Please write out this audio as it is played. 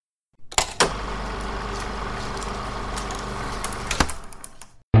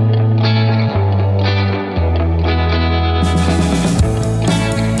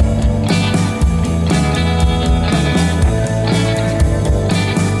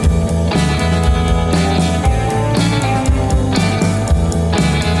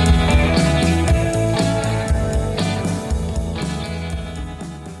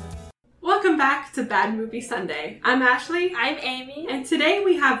Bad Movie Sunday. I'm Ashley. I'm Amy. And today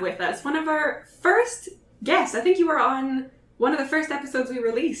we have with us one of our first guests. I think you were on one of the first episodes we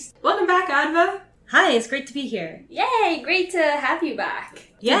released. Welcome back, Adva. Hi, it's great to be here. Yay, great to have you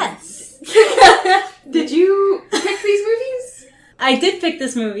back. Yes. Did you pick these movies? I did pick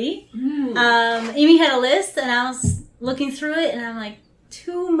this movie. Amy had a list, and I was looking through it, and I'm like,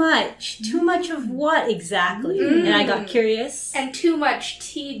 too much. Too much of what exactly? And I got curious. And too much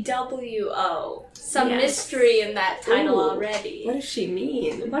TWO. Some mystery in that title already. What does she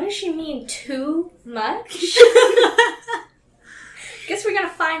mean? What does she mean, too much? Guess we're gonna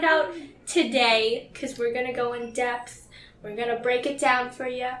find out today, because we're gonna go in depth. We're gonna break it down for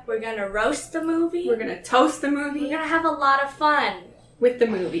you. We're gonna roast the movie. We're gonna toast the movie. We're gonna have a lot of fun. With the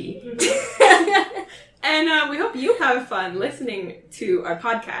movie. And we hope you have fun listening to our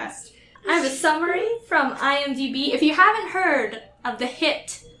podcast. I have a summary from IMDb. If you haven't heard of the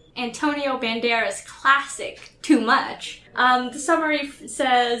hit Antonio Banderas classic, Too Much, the summary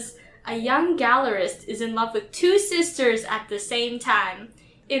says, a young gallerist is in love with two sisters at the same time.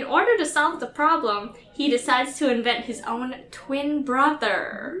 In order to solve the problem, he decides to invent his own twin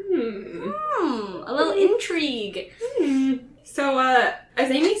brother. A little intrigue. So,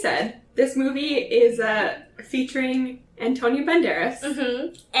 as Amy said, this movie is featuring Antonio Banderas.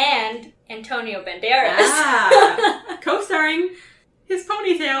 And Antonio Banderas. Co-starring his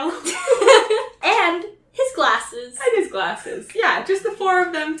ponytail. And his glasses. And his glasses. Yeah, just the four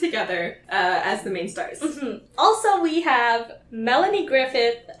of them together as the main stars. Also, we have Melanie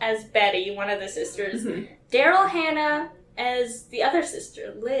Griffith as Betty, one of the sisters. Daryl Hannah as the other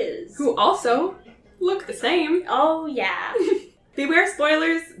sister, Liz. Who also look the same. Oh, yeah. Beware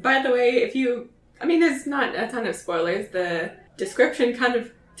spoilers, by the way, there's not a ton of spoilers. The description kind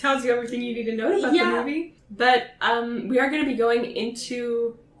of tells you everything you need to know about the movie. But we are going to be going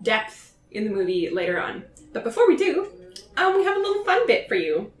into depth in the movie later on. But before we do, we have a little fun bit for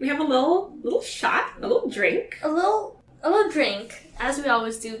you. We have a little shot, a little drink. A little drink, as we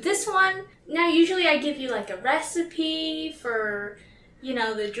always do. This one, now usually I give you like a recipe for,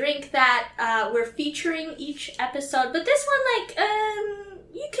 the drink that we're featuring each episode. But this one,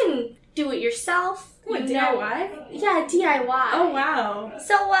 you can do it yourself. What, DIY? Yeah, DIY. Oh, wow.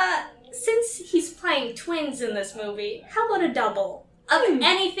 So, since he's playing twins in this movie, how about a double of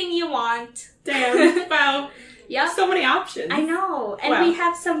anything you want? Damn. Wow. Yep. So many options. I know. And we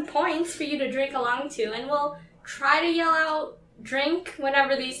have some points for you to drink along to, and we'll try to yell out drink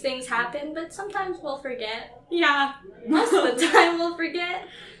whenever these things happen, but sometimes we'll forget. Yeah. Most of the time we'll forget.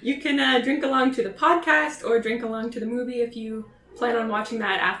 You can drink along to the podcast or drink along to the movie if you plan on watching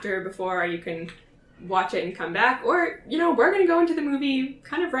that after, before. You can watch it and come back. Or, we're going to go into the movie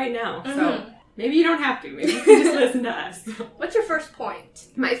kind of right now. So maybe you don't have to. Maybe you can just listen to us. What's your first point?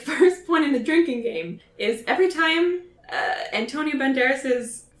 My first point in the drinking game is every time Antonio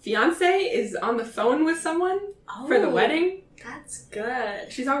Banderas' fiance is on the phone with someone for the wedding. That's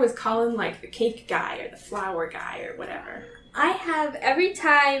good. She's always calling, the cake guy or the flower guy or whatever. I have every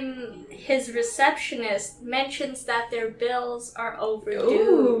time his receptionist mentions that their bills are overdue.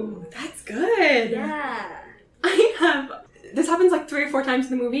 Ooh, that's good. Yeah. This happens 3 or 4 times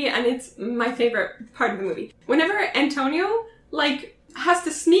in the movie, and it's my favorite part of the movie. Whenever Antonio, has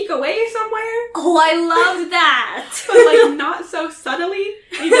to sneak away somewhere. Oh, I love that! But, not so subtly.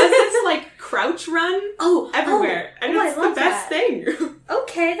 He does this, crouch run everywhere. And it's the best thing.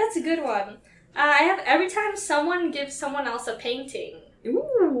 Okay, that's a good one. I have every time someone gives someone else a painting.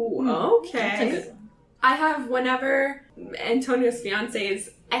 Ooh, okay. That's a good one. I have whenever Antonio's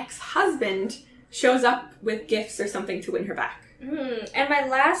fiance's ex-husband shows up with gifts or something to win her back. And my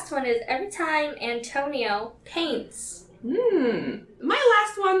last one is every time Antonio paints. My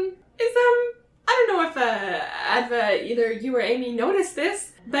last one is, I don't know if, Adva, either you or Amy noticed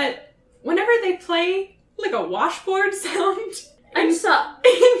this, but whenever they play, a washboard sound... I'm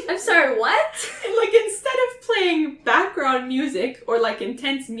sorry, what? Instead of playing background music or,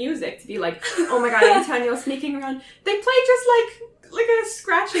 intense music to be oh my god, Antonio's sneaking around, they play just, a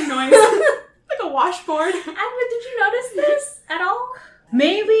scratching noise. A washboard. Adva, did you notice this at all?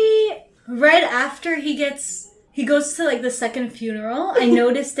 Maybe right after he goes to, the second funeral, I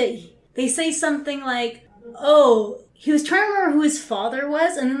noticed that they say something he was trying to remember who his father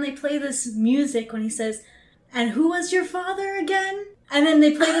was, and then they play this music when he says, and who was your father again? And then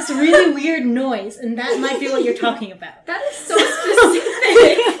they play this really weird noise, and that might be what you're talking about. That is so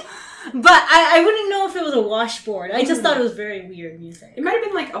specific. But I wouldn't know if it was a washboard. I just thought it was very weird music. It might have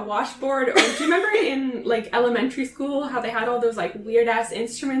been a washboard, or do you remember in elementary school how they had all those weird ass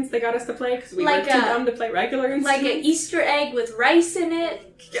instruments they got us to play because we were too dumb to play regular instruments? Like an Easter egg with rice in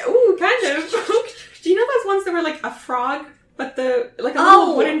it. Ooh, kind of. Do you know those ones that were like a frog, but a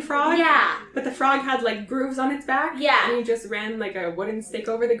little wooden frog? Yeah. But the frog had like grooves on its back? Yeah. And you just ran like a wooden stick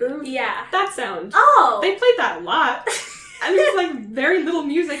over the groove? Yeah. That sound. Oh! They played that a lot. And there was like very little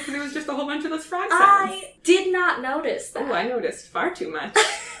music because it was just a whole bunch of those frog sounds. I did not notice that. Oh, I noticed far too much.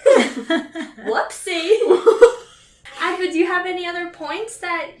 Whoopsie. Adva, do you have any other points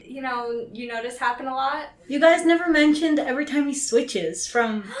that, you notice happen a lot? You guys never mentioned every time he switches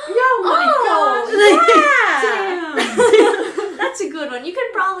from... Oh my god! Yeah! That's a good one. You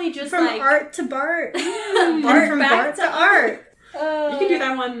could probably just from like... art to Bart. Bart and from back Bart to art. You can do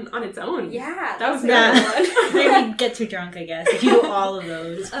that one on its own. Yeah. That was a Yeah. good one. Maybe get too drunk, I guess, if you do all of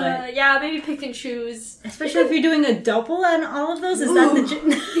those. But yeah, maybe pick and choose. especially if you're doing a double on all of those. Is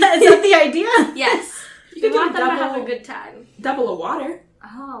that the idea? Yes. You We can want do them to double, have a good time. double a water,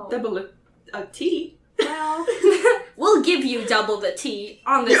 Oh. double a tea. Well, we'll give you double the tea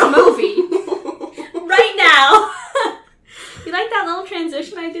on this movie. Right now. You like that little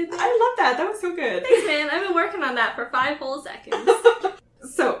transition I did there? I love that. That was so good. Thanks, man. I've been working on that for 5 whole seconds.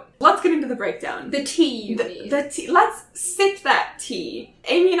 So, let's get into the breakdown. The tea you need. The tea. Let's sip that tea.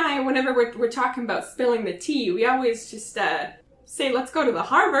 Amy and I, whenever we're talking about spilling the tea, we always just say, let's go to the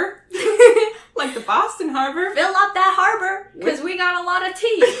harbor. Like the Boston Harbor. Fill up that harbor, because we got a lot of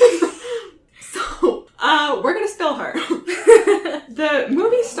tea. So, we're gonna spill her. The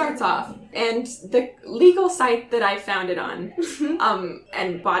movie starts off, and the legal site that I found it on,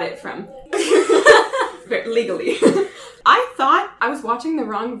 and bought it from, legally, I thought I was watching the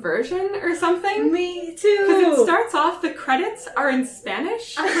wrong version or something. Me too. Because it starts off, the credits are in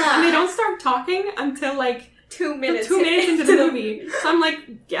Spanish, and they don't start talking until like 2 minutes. 2 minutes into the movie. So I'm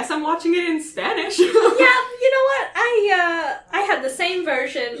like, guess I'm watching it in Spanish. Yeah, you know what? I had the same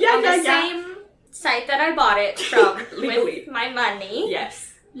version on the same site that I bought it from Legally. with my money.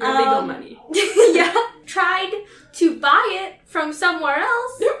 Yes. Your legal money. Yeah. Tried to buy it from somewhere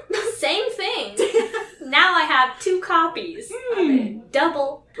else. Yep. Same thing. Now I have 2 copies of it.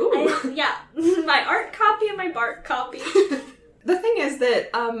 Double. Ooh. My art copy and my Bart copy. The thing is that,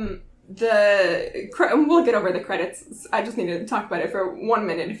 we'll get over the credits. I just need to talk about it for 1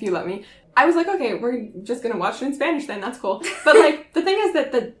 minute if you let me. I was like, okay, we're just gonna watch it in Spanish then, that's cool. But like, the thing is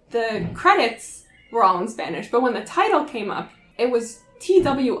that the credits were all in Spanish, but when the title came up, it was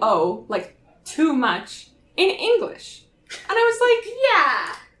TWO, like, too much, in English. And I was like,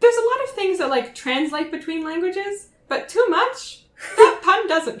 Yeah. there's a lot of things that like translate between languages, but too much, that pun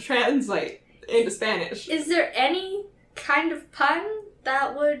doesn't translate into Spanish. Is there any kind of pun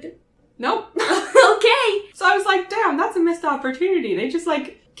that would... Nope. Okay. So I was like, damn, that's a missed opportunity. They just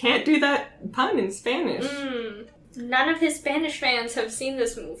like can't do that pun in Spanish. None of his Spanish fans have seen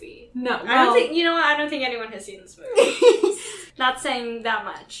this movie. No. I don't think, I don't think anyone has seen this movie. Not saying that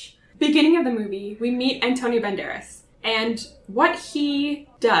much. Beginning of the movie, we meet Antonio Banderas. And what he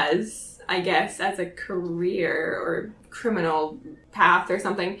does, I guess, as a career or criminal path or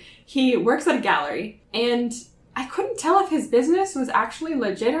something, he works at a gallery. And I couldn't tell if his business was actually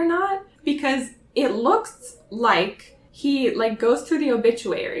legit or not, because it looks like he like goes through the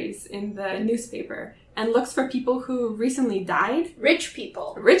obituaries in the newspaper and looks for people who recently died. Rich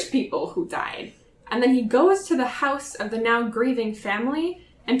people who died. And then he goes to the house of the now grieving family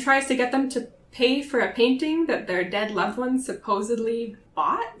and tries to get them to pay for a painting that their dead loved ones supposedly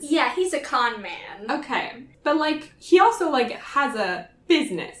bought. Yeah, he's a con man. Okay. But like, he also like has a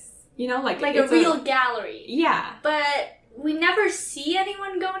business, like a real gallery. Yeah. But we never see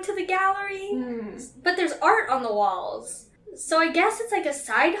anyone go into the gallery. But there's art on the walls. So I guess it's like a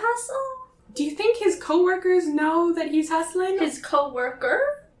side hustle? Do you think his coworkers know that he's hustling? His coworker?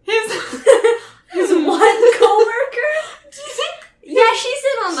 His one coworker? Do you think? Yeah, she's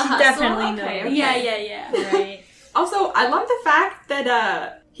in on the hustle. Definitely knows. Okay. Yeah. Right. Also, I love the fact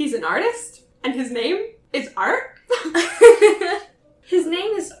that he's an artist and his name is Art. His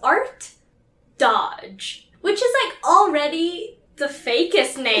name is Art Dodge, which is like already the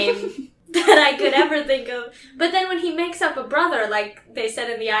fakest name that I could ever think of. But then when he makes up a brother, like they said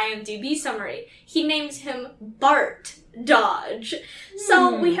in the IMDb summary, he names him Bart Dodge.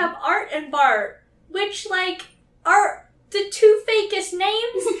 So we have Art and Bart, which like are the 2 fakest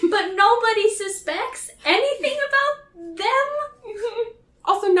names, but nobody suspects anything about them.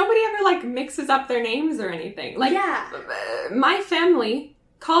 Also, nobody ever like mixes up their names or anything. Like, my family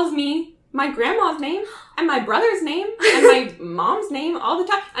calls me my grandma's name and my brother's name and my mom's name all the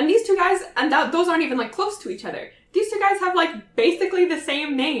time. And these 2 guys, and those aren't even like close to each other. These 2 guys have like basically the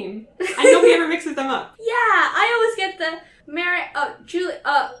same name, and nobody ever mixes them up. Yeah, I always get the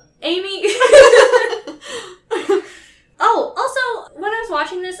Amy. Oh, also, when I was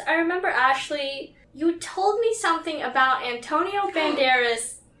watching this, I remember Ashley You told me something about Antonio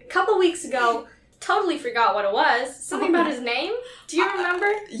Banderas a couple weeks ago. Totally forgot what it was. Something about his name? Do you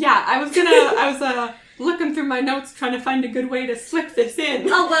remember? Yeah, I was looking through my notes trying to find a good way to slip this in.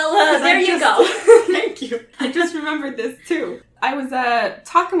 Oh, well, there you go. Thank you. I just remembered this too. I was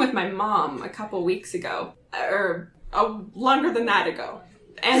talking with my mom a couple weeks ago, or longer than that ago.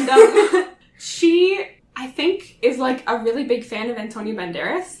 And she, I think, is like a really big fan of Antonio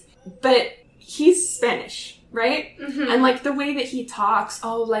Banderas, but he's Spanish. Right? Mm-hmm. And, like, the way that he talks,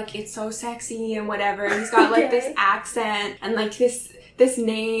 like, it's so sexy and whatever. And he's got, like, this accent and, like, this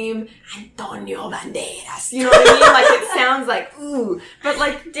name, Antonio Banderas. You know what I mean? Like, it sounds like, ooh. But,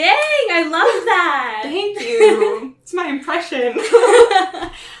 like... Dang, I love that. Thank you. It's my impression.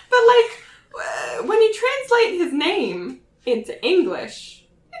 But, like, when you translate his name into English,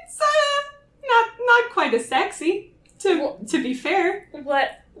 it's, not quite as sexy, to be fair.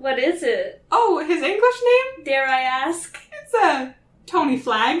 What is it? Oh, his English name? Dare I ask? It's, Tony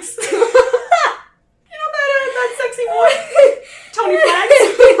Flags. You know that sexy boy? Tony Flags?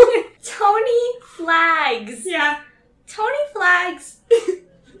 Tony Flags. Yeah. Tony Flags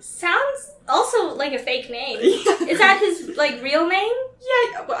sounds also like a fake name. Yeah. Is that his, like, real name?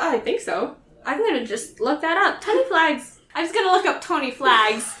 Yeah, well, I think so. I'm gonna just look that up. Tony Flags. I'm just gonna look up Tony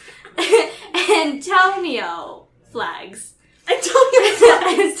Flags. Antonio Flags.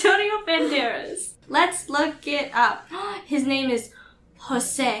 Antonio Banderas. Let's look it up. His name is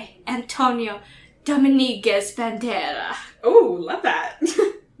Jose Antonio Dominguez Bandera. Oh, love that.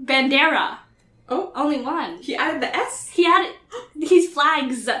 Bandera. Oh. Only one. He added the S? He's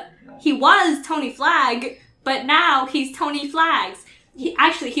Flags. He was Tony Flag, but now he's Tony Flags. He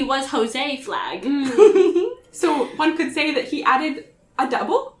was Jose Flag. Mm. So one could say that he added a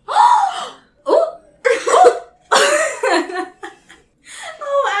double? Oh!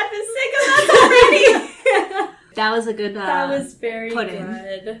 I've been sick of that already. That was a good that was very put-in.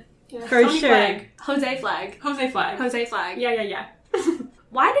 good. Yeah. For Tony sure. Flag. Jose Flag. Jose Flag. Jose Flag. Yeah.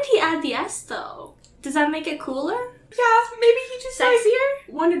 Why did he add the S, though? Does that make it cooler? Yeah, maybe he just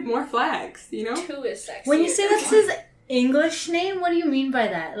Sexier? wanted more flags, you know? Two is sexier. When you say that's his English name, what do you mean by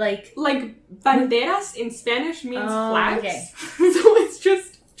that? Like banderas in Spanish means flags. Okay. So it's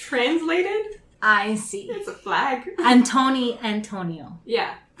just translated. I see. It's a flag. Antonio.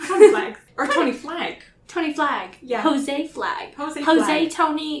 Yeah. Tony Flags. Or Tony Flag. Tony Flag. Yeah. Jose Flag. Jose Flag.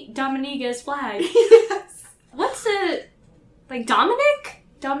 Tony Dominguez Flag. Yes. What's the... Like, Dominic?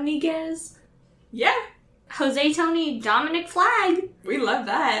 Dominguez? Yeah. Jose Tony Dominic Flag. We love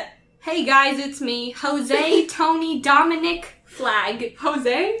that. Hey guys, it's me. Jose Tony Dominic Flag.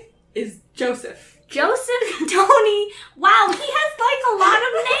 Jose is Joseph. Joseph Tony. Wow, he has like a lot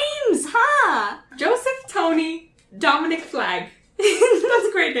of names, huh? Joseph Tony Dominic Flag. That's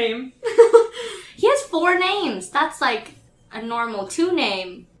a great name. He has 4 names. That's like a normal 2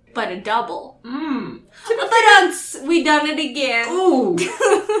 name, but a double. But we done it again. Ooh.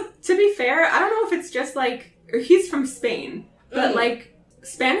 To be fair, I don't know if it's just like, or he's from Spain, but like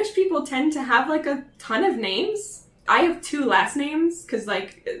Spanish people tend to have like a ton of names. I have 2 last names because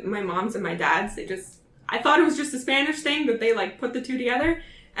like my mom's and my dad's, I thought it was just a Spanish thing that they like put the 2 together.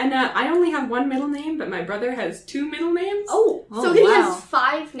 And I only have 1 middle name, but my brother has 2 middle names. Oh, so he has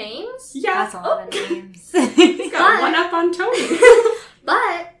 5 names? Yeah. That's a lot of names. He's got one up on Tony.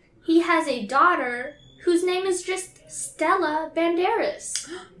 But he has a daughter whose name is just Stella Banderas.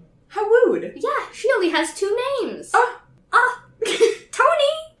 How rude. Yeah, she only has 2 names.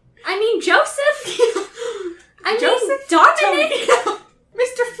 Tony! Joseph! Joseph Dominic!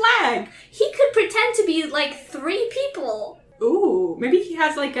 Mr. Flag! He could pretend to be like 3 people. Ooh, maybe he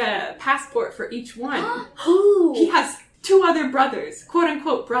has like a passport for each one. Ooh. He has 2 other brothers,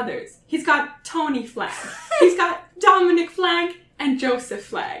 quote-unquote brothers. He's got Tony Flag. He's got Dominic Flag and Joseph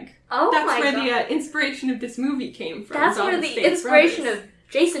Flag. Oh That's my where God. the inspiration of this movie came from. That's where the inspiration of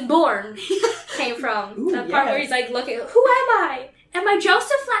Jason Bourne came from. Ooh, The part where he's like looking, who am I? Am I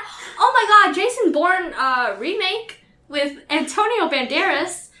Joseph Flag? Oh my God, Jason Bourne remake with Antonio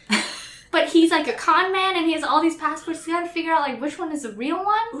Banderas. But he's like a con man and he has all these passports. You gotta figure out like which one is the real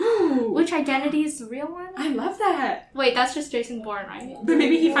one. Ooh. Which identity is the real one. I love that. Wait, that's just Jason Bourne, right? But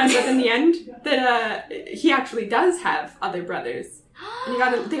maybe he finds out in the end that he actually does have other brothers. And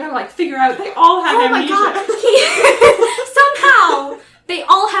they gotta like figure out they all have amnesia. Oh my God! Somehow they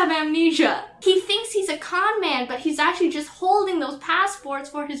all have amnesia. He thinks he's a con man, but he's actually just holding those passports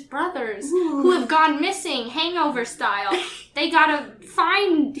for his brothers who have gone missing, hangover style. He's gotta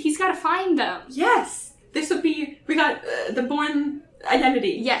find them. Yes. We got the Bourne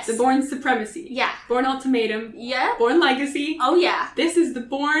identity. Yes. The Bourne supremacy. Yeah. Bourne ultimatum. Yeah. Bourne legacy. Oh yeah. This is the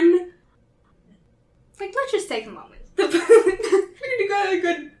Bourne Like, let's just take a moment. We need to go a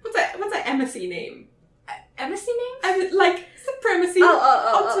good... What's that embassy name? Embassy name? Like, supremacy.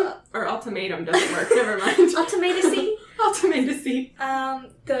 Or ultimatum doesn't work. Never mind. Ultimacy? Ultimacy.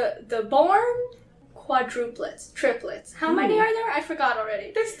 The born quadruplets. Triplets. How many are there? I forgot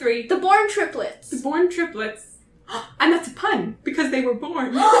already. There's 3. The born triplets. The born triplets. And that's a pun, because they were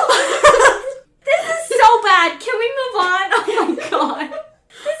born. This is so bad. Can we move on? Oh my god.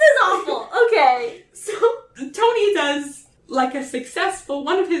 This is awful. Okay. So, Tony does, like,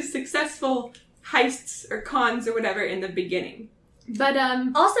 one of his successful heists or cons or whatever in the beginning. But,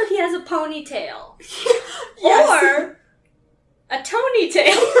 Also, he has a ponytail. Yes. Or a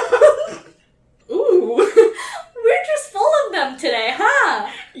Tony-tail. Ooh. We're just full of them today, huh?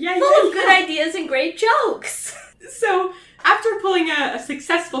 Yeah, Full of good ideas and great jokes. So, after pulling a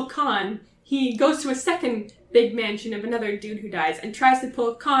successful con, he goes to a second big mansion of another dude who dies and tries to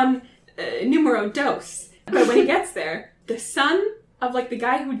pull con numero dos. But when he gets there, the son of, like, the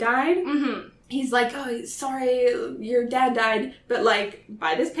guy who died, he's like, oh, sorry, your dad died, but, like,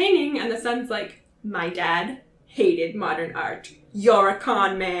 buy this painting. And the son's like, my dad hated modern art. You're a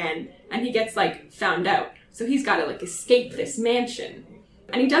con man. And he gets, like, found out. So he's got to, like, escape this mansion.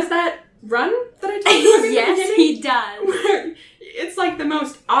 And he does that run that I told you about. Yes, he does. Where it's, like, the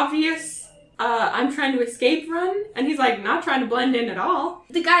most obvious, I'm trying to escape run. And he's, like, not trying to blend in at all.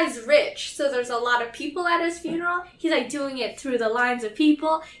 The guy's rich, so there's a lot of people at his funeral. He's, like, doing it through the lines of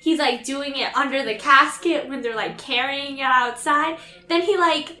people. He's, like, doing it under the casket when they're, like, carrying it outside. Then he,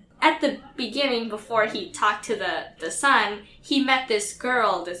 like, at the beginning, before he talked to the son, he met this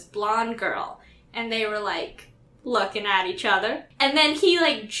girl, this blonde girl. And they were, like, looking at each other. And then he,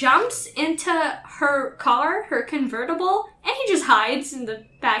 like, jumps into her car, her convertible, and he just hides in the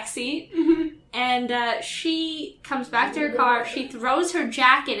back seat. And she comes back to her car, she throws her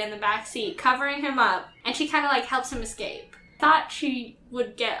jacket in the back seat, covering him up, and she kind of, like, helps him escape. Thought she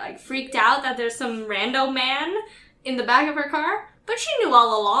would get, like, freaked out that there's some rando man in the back of her car, but she knew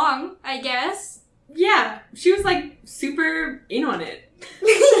all along, I guess. Yeah, she was, like, super in on it.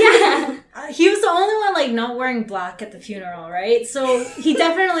 Yeah. He was the only one, like, not wearing black at the funeral, right? So he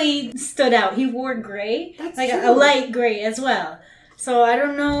definitely stood out. He wore gray. That's like true. a light gray as well. So I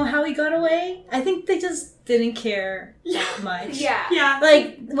don't know how he got away. I think they just didn't care that much. Yeah. Yeah.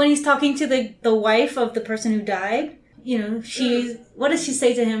 Like, when he's talking to the wife of the person who died, you know, what does she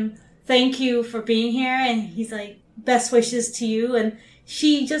say to him? Thank you for being here. And he's like, best wishes to you. And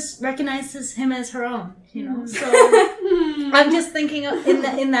she just recognizes him as her own, you know. So I'm just thinking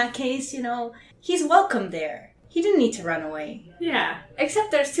in that case, you know, he's welcome there. He didn't need to run away. Yeah.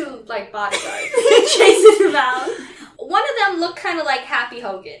 Except there's 2, like, bodyguards chasing him out. One of them looked kind of like Happy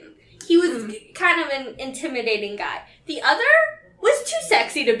Hogan. He was kind of an intimidating guy. The other was too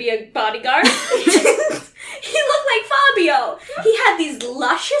sexy to be a bodyguard. He looked like Fabio. He had these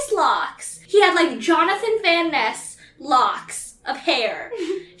luscious locks. He had, like, Jonathan Van Ness locks of hair.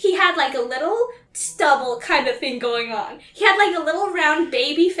 He had, like, a little stubble kind of thing going on. He had, like, a little round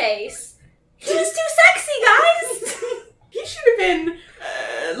baby face. He was too sexy, guys! He should have been,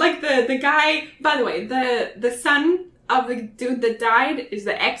 like, the guy... By the way, the son of the dude that died is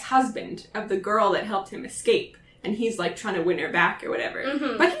the ex-husband of the girl that helped him escape. And he's, like, trying to win her back or whatever.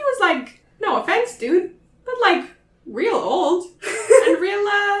 But he was like, no offense, dude, but, like, real old. And real,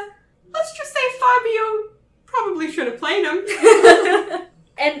 let's just say Fabio probably should have played him.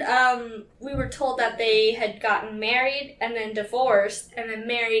 And we were told that they had gotten married and then divorced and then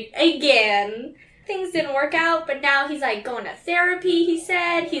married again. Things didn't work out, but now he's, like, going to therapy, he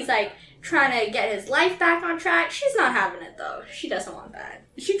said. He's, like, trying to get his life back on track. She's not having it, though. She doesn't want that.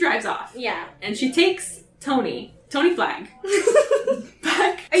 She drives off. Yeah. And she takes Tony Flag,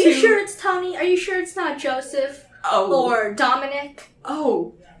 back Are you sure it's Tony? Are you sure it's not Joseph? Oh. Or Dominic?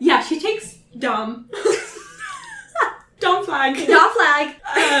 Oh. Yeah, she takes Dom Flag. Dom Flag.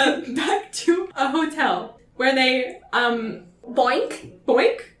 Back to a hotel where they,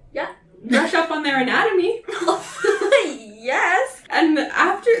 Boink? Yeah. brush up on their anatomy. Yes. And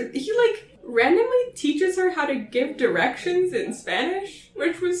after, he, like, randomly teaches her how to give directions in Spanish,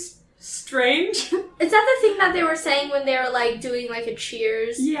 which was strange. Is that the thing that they were saying when they were, like, doing, like, a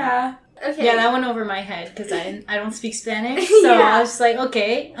cheers? Yeah. Okay. Yeah, that went over my head because I don't speak Spanish. So Yeah. I was like,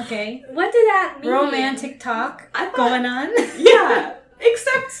 okay. What did that mean? Romantic talk I thought- going on. Yeah.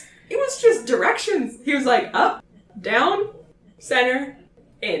 Except it was just directions. He was like, up, down, center,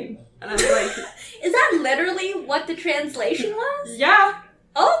 in. And I was like... Is that literally what the translation was? Yeah.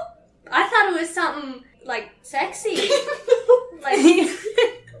 Oh, I thought it was something, like, sexy. Like,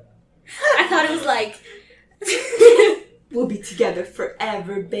 I thought it was like... we'll be together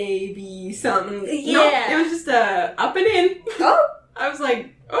forever, baby, something. Yeah. Nope, it was just up and in. Oh. I was like,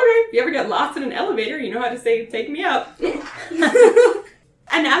 okay, if you ever get lost in an elevator, you know how to say, take me up.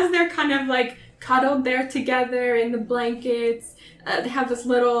 And as they're kind of like cuddled there together in the blankets, they have this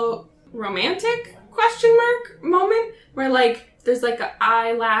little romantic question mark moment where like there's like an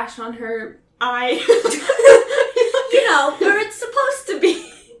eyelash on her eye. You know, where it's supposed to be.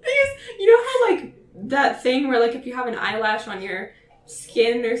 Because you know how like that thing where like if you have an eyelash on your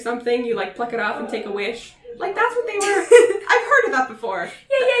skin or something, you like pluck it off and take a wish? Like that's what they were. I've heard of that before. Yeah.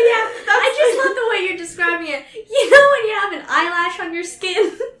 I just love the way you're describing it. You know when you have an eyelash on your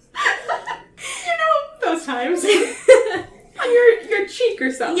skin? You know, those times. On your cheek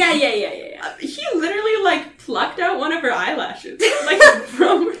or something. Yeah. He literally like plucked out one of her eyelashes. Like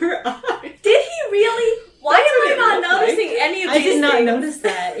from her eye. Did he really? Why am I not noticing any of these I did not things? notice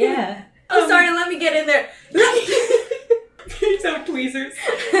that, yeah. Oh, sorry, let me get in there. Takes out tweezers.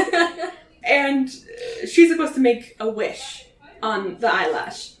 And she's supposed to make a wish on the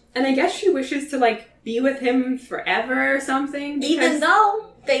eyelash. And I guess she wishes to, like, be with him forever or something. Even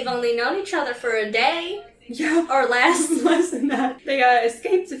though they've only known each other for a day. Yeah. Or less. Less than that. They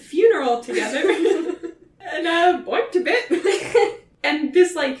escaped a funeral together. And boinked a bit. And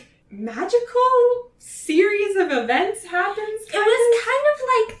this, like, magical series of events happens. It was kind of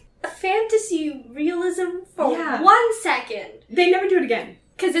like a fantasy realism for 1 second. They never do it again.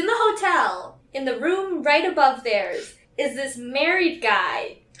 Because in the hotel, in the room right above theirs, is this married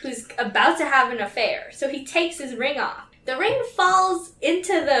guy who's about to have an affair. So he takes his ring off. The ring falls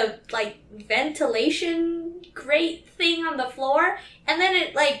into the, like, ventilation grate thing on the floor, and then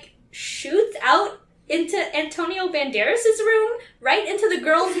it, like, shoots out into Antonio Banderas' room, right into the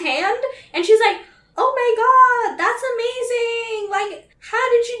girl's hand, and she's like, oh my god, that's amazing! Like, how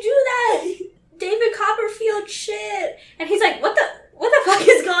did you do that? David Copperfield shit! And he's like, what the fuck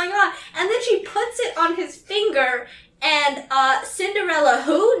is going on? And then she puts it on his finger, and Cinderella,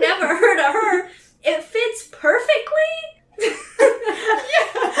 who? Never heard of her. It fits perfectly. Yeah,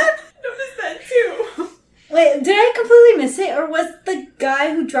 noticed that too. Wait, did I completely miss it? Or was the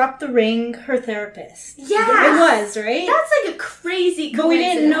guy who dropped the ring her therapist? Yeah. It was, right? That's like a crazy coincidence. But we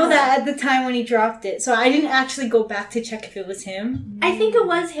didn't know that at the time when he dropped it. So I didn't actually go back to check if it was him. I think it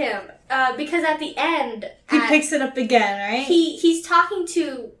was him. Because at the end... He picks it up again, right? He's talking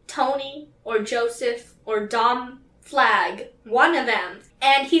to Tony or Joseph or Dom Flag, one of them.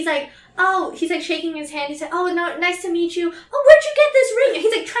 And he's like, shaking his hand. He said, oh, no, nice to meet you. Oh, where'd you get this ring? And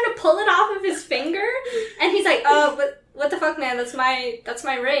he's like trying to pull it off of his finger. And he's like, oh, but what the fuck, man? That's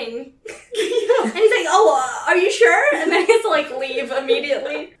my ring. And he's like, oh, are you sure? And then he has to like leave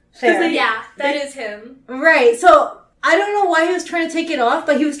immediately. Fair. Yeah, that is him. Right. So I don't know why he was trying to take it off,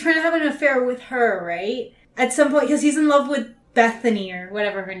 but he was trying to have an affair with her, right? At some point, because he's in love with Bethany or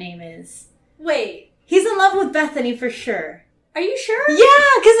whatever her name is. Wait. He's in love with Bethany for sure. Are you sure?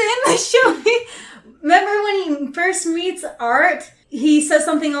 Yeah, because in the show, remember when he first meets Art, he says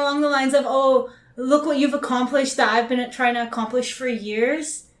something along the lines of, oh, look what you've accomplished that I've been trying to accomplish for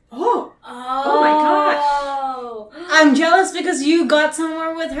years. Oh my gosh. I'm jealous because you got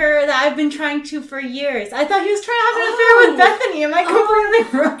somewhere with her that I've been trying to for years. I thought he was trying to have an affair with Bethany. Am I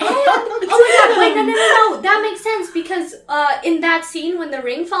completely wrong? Oh my god, wait, no. That makes sense because in that scene when the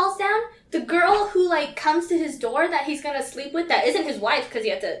ring falls down, the girl who, like, comes to his door that he's gonna sleep with, that isn't his wife because he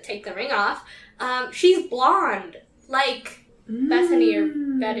had to take the ring off, she's blonde. Like Bethany or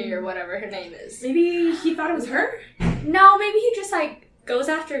Betty or whatever her name is. Maybe he thought it was her? No, maybe he just, like, goes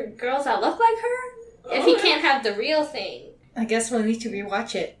after girls that look like her. If he can't have the real thing. I guess we'll need to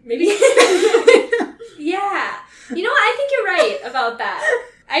rewatch it. Maybe. Yeah. You know what? I think you're right about that.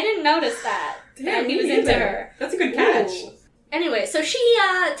 I didn't notice that. Damn, he was into her. That's a good catch. Ooh. Anyway, so she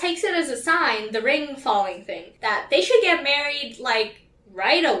takes it as a sign, the ring falling thing, that they should get married, like,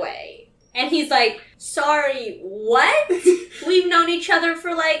 right away. And he's like, sorry, what? We've known each other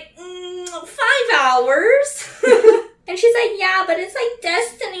for, like, 5 hours. And she's like, yeah, but it's like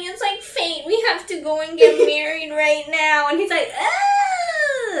destiny. It's like fate. We have to go and get married right now. And he's like,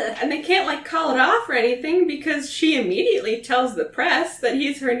 ah! And they can't, like, call it off or anything because she immediately tells the press that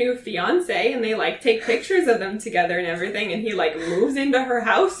he's her new fiancé and they, like, take pictures of them together and everything and he, like, moves into her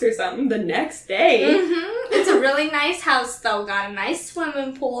house or something the next day. Mm-hmm. It's a really nice house, though. Got a nice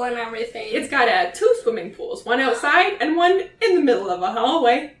swimming pool and everything. It's got 2 swimming pools. One outside and one in the middle of a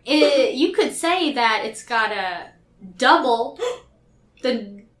hallway. You could say that it's got a double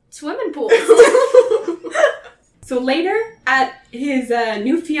the swimming pool. So later, at his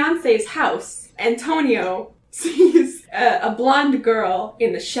new fiance's house, Antonio sees a blonde girl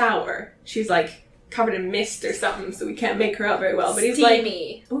in the shower. She's like, covered in mist or something, so we can't make her out very well. But he's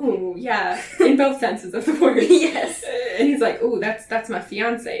Steamy. like, ooh, yeah, in both senses of the word. Yes. And he's like, ooh, that's my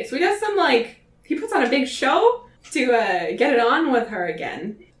fiance. So he does some, like, he puts on a big show to get it on with her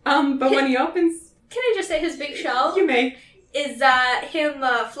again. But when he opens... Can I just say his big show? You may. Is him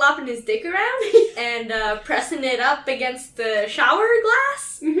flopping his dick around and pressing it up against the shower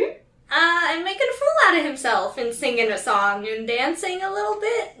glass? Mm-hmm. And making a fool out of himself and singing a song and dancing a little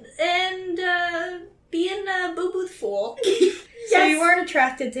bit and being a boo-boo the fool. So you weren't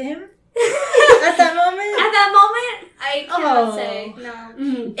attracted to him at that moment? At that moment, I cannot say no.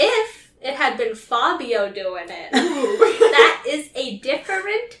 Mm. If it had been Fabio doing it, that is a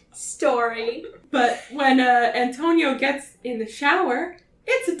different story. But when Antonio gets in the shower,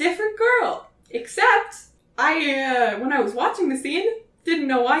 it's a different girl. Except, when I was watching the scene, didn't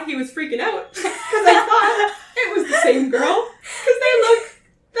know why he was freaking out. Because I thought it was the same girl. Because they look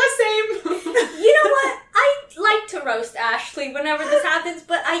the same. You know what? I like to roast Ashley whenever this happens,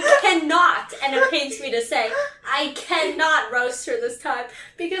 but I cannot, and it pains me to say, I cannot roast her this time,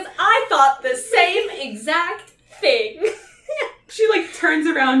 because I thought the same exact thing. She, like, turns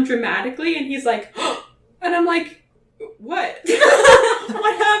around dramatically, and he's like, and I'm like, what?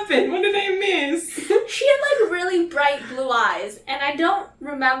 What happened? What did I miss? She had, like, really bright blue eyes, and I don't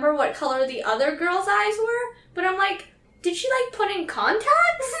remember what color the other girl's eyes were, but I'm like, did she, like, put in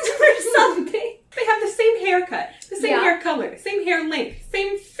contacts or something? They have the same haircut, the same Yeah. hair color, same hair length,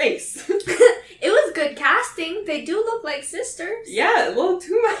 same face. It was good casting. They do look like sisters. Yeah, a little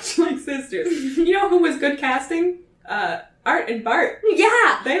too much like sisters. You know who was good casting? Art and Bart.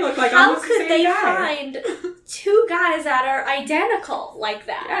 Yeah. They look like How almost the could same they guy. find two guys that are identical like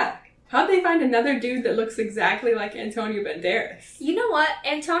that? Yeah. How'd they find another dude that looks exactly like Antonio Banderas? You know what?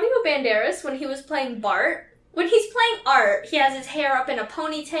 Antonio Banderas, when he was playing Bart, when he's playing Art, he has his hair up in a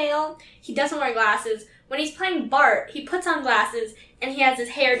ponytail. He doesn't wear glasses. When he's playing Bart, he puts on glasses and he has his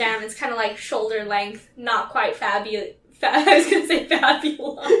hair down. It's kind of like shoulder length, not quite fabulous. I was going to say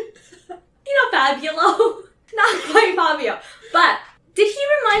Fabulo. You know Fabulo? Not quite Fabio. But did he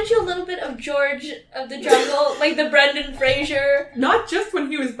remind you a little bit of George of the Jungle? Like the Brendan Fraser? Not just when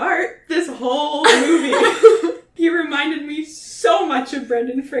he was Bart, this whole movie. He reminded me so much of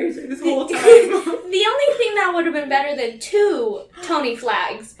Brendan Fraser this whole time. The only thing that would have been better than two Tony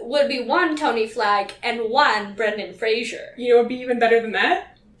Flags would be one Tony Flag and one Brendan Fraser. You know what would be even better than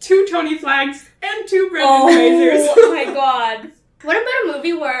that? 2 Tony Flags and 2 Brendan Frasers. Oh my god. What about a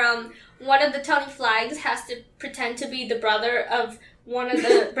movie where one of the Tony Flags has to pretend to be the brother of one of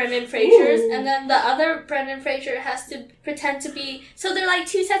the Brendan Frasers, and then the other Brendan Fraser has to pretend to be... So they're like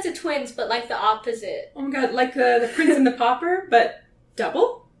 2 sets of twins, but like the opposite. Oh my god, like the Prince and the Pauper, but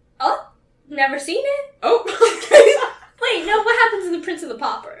double? Oh, never seen it? Oh, Wait, no, what happens in The Prince and the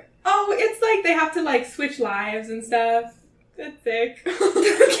Pauper? Oh, it's like they have to like switch lives and stuff. That's sick.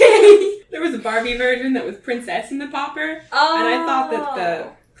 Okay. There was a Barbie version that was Princess and the Pauper, Oh. and I thought that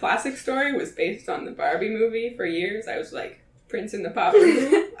the classic story was based on the Barbie movie for years. I was like, Prince and the Pauper.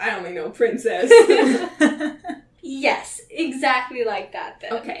 I only know Princess. Yes, exactly like that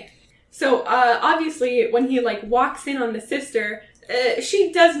then. Okay. So, obviously, when he, like, walks in on the sister,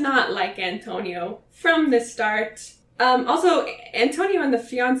 she does not like Antonio from the start. Also, Antonio and the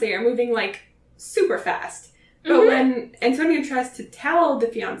fiancé are moving, like, super fast. But when Antonio tries to tell the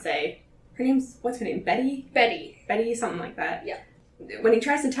fiancé, what's her name, Betty? Betty, something like that. Yeah. When he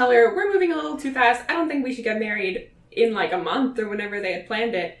tries to tell her, we're moving a little too fast, I don't think we should get married in, like, a month or whenever they had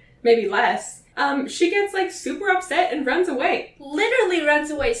planned it, maybe less. She gets, like, super upset and runs away. Literally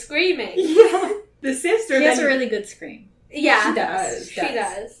runs away screaming. Yeah. The sister She has a really good scream. Yeah. She does. She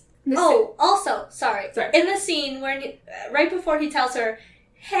does. The Also, sorry. Sorry. In the scene where, right before he tells her,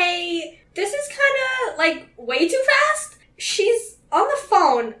 hey, this is kind of, like, way too fast, she's on the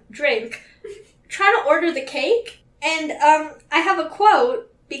phone, trying to order the cake, and, I have a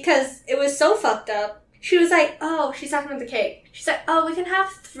quote, because it was so fucked up. She was like, oh, she's talking about the cake. She's like, oh, we can have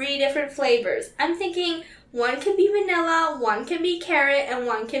 3 different flavors. I'm thinking, one can be vanilla, one can be carrot, and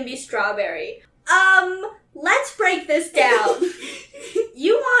one can be strawberry. Let's break this down.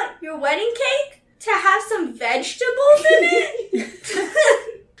 You want your wedding cake to have some vegetables in it?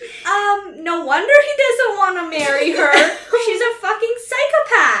 No wonder he doesn't want to marry her. She's a fucking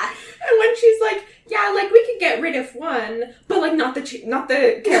psychopath. And when she's like, yeah, like, we could get rid of one, but, like, not the carrot. Not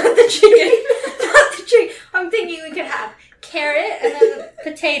the chicken. Not the chicken. I'm thinking we could have carrot and then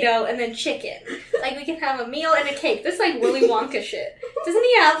potato and then chicken. Like, we can have a meal and a cake. This is like Willy Wonka shit. Doesn't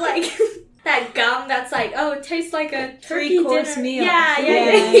he have, like, that gum that's like, oh, it tastes like a turkey 3-course dinner. meal.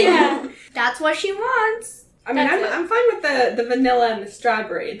 Yeah. That's what she wants. I mean, I'm fine with the vanilla and the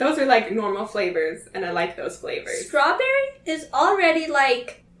strawberry. Those are like normal flavors, and I like those flavors. Strawberry is already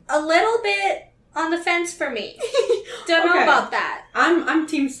like a little bit on the fence for me. Don't know about that. I'm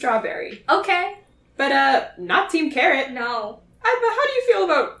team strawberry. Okay. But not team carrot. No. Adva, how do you feel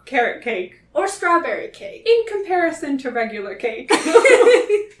about carrot cake? Or strawberry cake. In comparison to regular cake.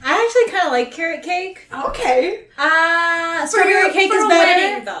 I actually kind of like carrot cake. Okay. Strawberry cake is better.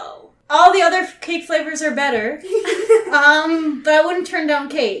 Wedding, though. All the other cake flavors are better. But I wouldn't turn down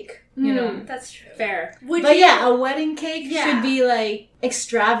cake. You know. That's true. Fair. A wedding cake should be like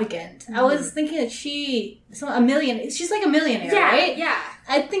extravagant. I was thinking that she's like a millionaire, right? Yeah.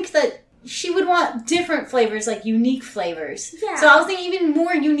 I think that she would want different flavors, like unique flavors. Yeah. So I was thinking even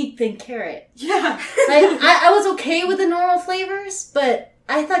more unique than carrot. Yeah. Like, I was okay with the normal flavors, but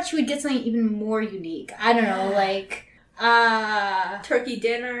I thought she would get something even more unique. I don't know, like, turkey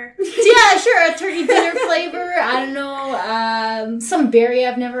dinner. Yeah, sure, a turkey dinner flavor. I don't know, some berry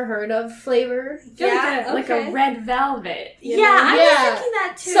I've never heard of flavor. Like a red velvet. I was thinking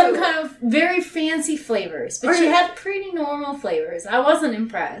that too. Some kind of very fancy flavors. But she had pretty normal flavors. I wasn't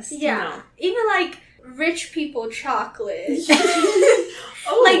impressed. Yeah. No. Even like rich people chocolate.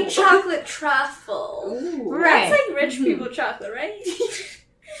 Oh. Like chocolate truffle. Ooh. Right. That's like rich people chocolate, right?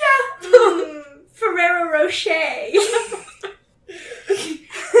 Yeah. Ferrero Rocher.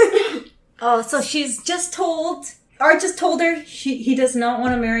 Oh, so she's just told her he does not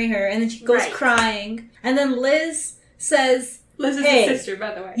want to marry her, and then she goes crying. And then Liz says... Liz is the sister,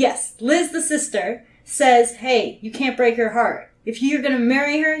 by the way. Yes, Liz the sister says, hey, you can't break her heart. If you're going to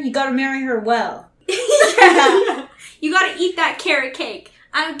marry her, you got to marry her well. Yeah. You got to eat that carrot cake.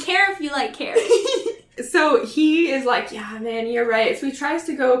 I don't care if you like carrots. So he is like, yeah, man, you're right. So he tries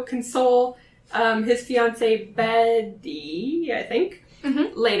to go console his fiancée, Betty, I think,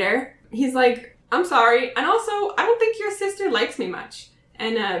 later. He's like, I'm sorry. And also, I don't think your sister likes me much.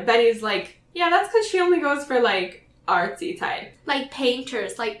 And Betty's like, yeah, that's because she only goes for, like, artsy type. Like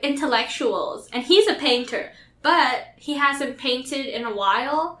painters, like intellectuals. And he's a painter. But he hasn't painted in a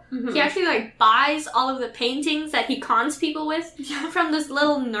while. He actually, like, buys all of the paintings that he cons people with from this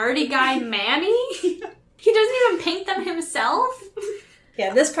little nerdy guy, Manny. He doesn't even paint them himself.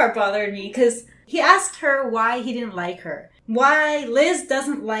 Yeah, this part bothered me because he asked her why he didn't like her. Why Liz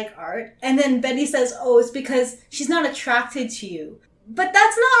doesn't like art. And then Betty says, oh, it's because she's not attracted to you. But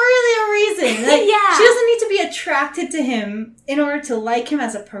that's not really a reason. Like, she doesn't need to be attracted to him in order to like him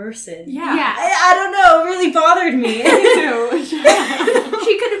as a person. Yeah. I don't know. It really bothered me. Me too.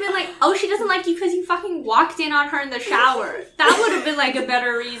 She could have been like, oh, she doesn't like you because you fucking walked in on her in the shower. That would have been like a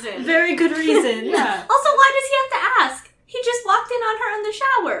better reason. Very good reason. Yeah. Also, why does he have to ask? He just walked in on her in the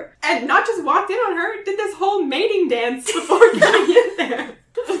shower. And not just walked in on her, did this whole mating dance before getting in there.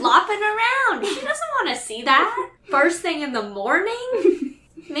 Flopping around. She doesn't want to see that. First thing in the morning?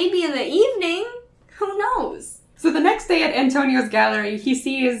 Maybe in the evening? Who knows? So the next day at Antonio's gallery, he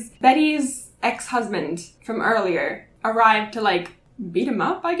sees Betty's ex-husband from earlier arrive to, like, beat him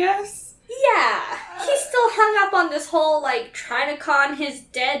up, I guess? Yeah. He's still hung up on this whole, like, trying to con his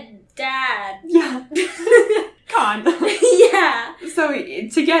dead dad. Yeah. Con. Yeah. So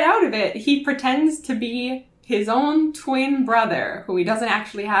to get out of it, he pretends to be his own twin brother, who he doesn't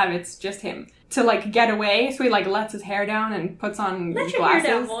actually have, it's just him. To, like, get away, so he, like, lets his hair down and puts on Let glasses. your hair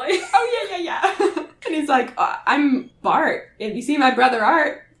down, boy. Oh, yeah. And he's like, I'm Bart. If you see my brother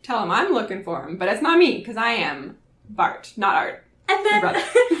Art, tell him I'm looking for him. But it's not me, because I am Bart, not Art. And then brother.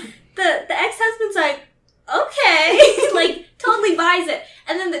 the ex-husband's like, okay. Like, totally buys it.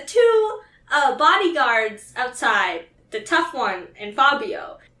 And then the two bodyguards outside, the tough one and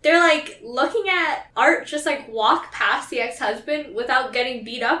Fabio, they're, like, looking at Art just, like, walk past the ex-husband without getting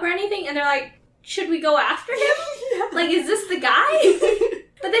beat up or anything. And they're like, should we go after him? Yeah. Like, is this the guy?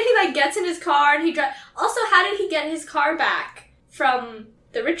 But then he, like, gets in his car and he drives. Also, how did he get his car back from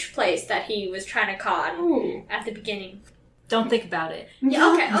the rich place that he was trying to con at the beginning? Don't think about it.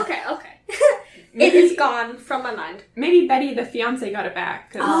 Yeah, okay. It is gone from my mind. Maybe Betty, the fiancé, got it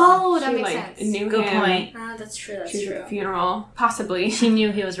back. Oh, that she, makes like, sense. Knew Good him. point. Ah, that's true, She was at the funeral. Possibly. She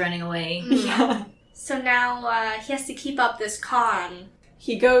knew he was running away. Yeah. So now he has to keep up this con.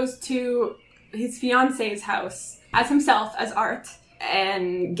 He goes to his fiance's house as himself, as Art,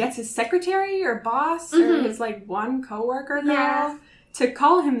 and gets his secretary or boss or his, like, one co-worker girl to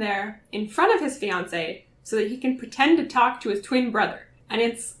call him there in front of his fiancé so that he can pretend to talk to his twin brother. And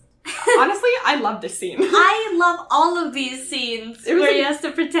it's... Honestly, I love this scene. I love all of these scenes where he has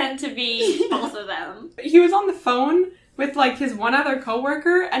to pretend to be both of them. He was on the phone with, like, his one other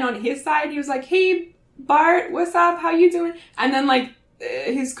coworker, and on his side, he was like, hey, Bart, what's up? How you doing? And then, like,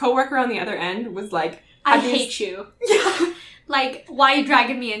 his coworker on the other end was like, I hate you. Yeah. Like, why are you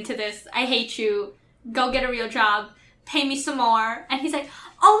dragging me into this? I hate you. Go get a real job. Pay me some more. And he's like,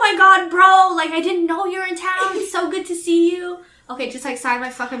 oh my god, bro, like, I didn't know you're in town. It's so good to see you. Okay, just, like, sign my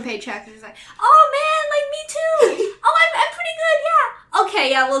fucking paycheck. And he's like, oh, man, like, me too. Oh, I'm pretty good, yeah.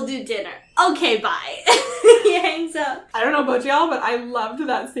 Okay, yeah, we'll do dinner. Okay, bye. He hangs up. I don't know about y'all, but I loved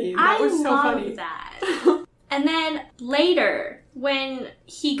that scene. That was so funny. I love that. And then later, when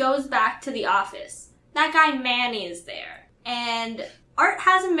he goes back to the office, that guy Manny is there. And Art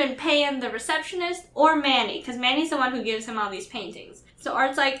hasn't been paying the receptionist or Manny, because Manny's the one who gives him all these paintings. So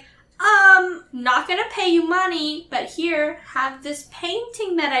Art's like, not gonna pay you money, but here, have this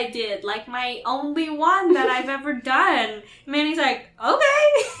painting that I did, like my only one that I've ever done. Manny's like,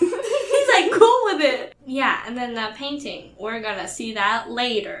 okay. He's like, cool with it. Yeah, and then the painting, we're gonna see that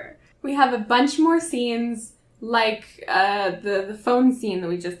later. We have a bunch more scenes, like the phone scene that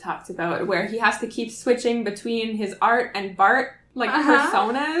we just talked about, where he has to keep switching between his Art and Bart, like,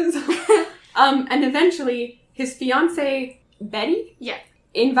 personas. And eventually, his fiancée, Betty,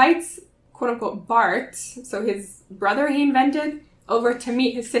 invites, quote-unquote, Bart, so his brother he invented, over to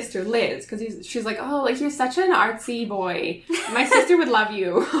meet his sister, Liz, because she's like, oh, like, you're such an artsy boy. My sister would love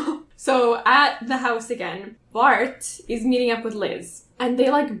you. So, at the house again, Bart is meeting up with Liz, and they,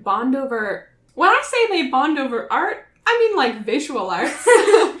 like, bond over... When I say they bond over art, I mean, like, visual arts.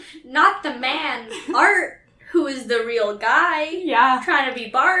 Not the man, Art, who is the real guy. Yeah. Trying to be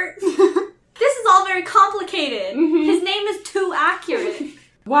Bart. This is all very complicated. Mm-hmm. His name is too accurate.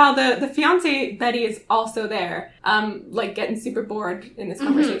 While the fiancée, Betty, is also there, like, getting super bored in this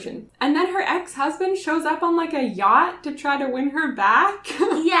conversation. And then her ex-husband shows up on, like, a yacht to try to win her back.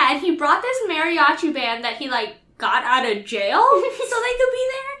 Yeah, and he brought this mariachi band that he, like, got out of jail so they could be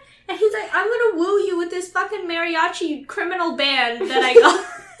there. And he's like, I'm gonna woo you with this fucking mariachi criminal band that I got.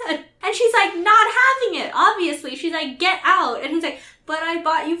 And she's like, not having it, obviously. She's like, get out. And he's like, but I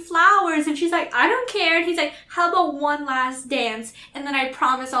bought you flowers. And she's like, I don't care. And he's like, how about one last dance? And then I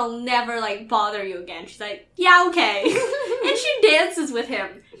promise I'll never, like, bother you again. She's like, yeah, okay. And she dances with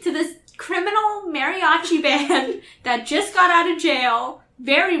him to this criminal mariachi band that just got out of jail.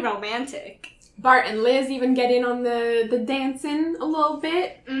 Very romantic. Bart and Liz even get in on the dancing a little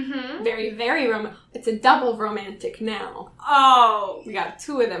bit. Mm-hmm. Very, very romantic. It's a double romantic now. Oh. We got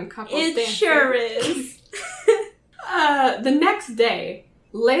two of them couples dancing. It sure is. The next day,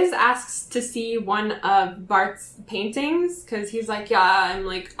 Liz asks to see one of Bart's paintings, because he's like, yeah, I'm,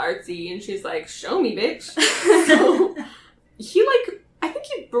 like, artsy. And she's like, show me, bitch. So he, like, I think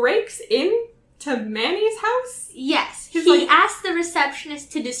he breaks in to Manny's house? Yes. He asked the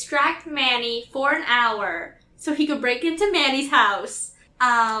receptionist to distract Manny for an hour so he could break into Manny's house.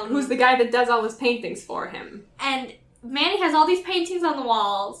 Who's the guy that does all his paintings for him. And Manny has all these paintings on the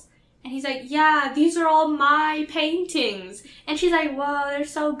walls. And he's like, yeah, these are all my paintings. And she's like, whoa, they're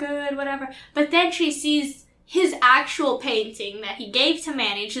so good, whatever. But then she sees his actual painting that he gave to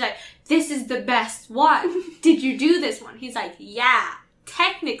Manny. And she's like, this is the best one. Did you do this one? He's like, yeah.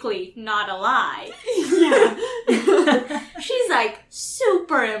 Technically not a lie. Yeah. She's like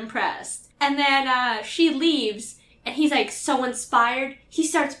super impressed. And then she leaves and he's like so inspired. He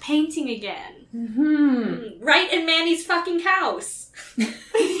starts painting again. Mm-hmm. Right in Manny's fucking house. Was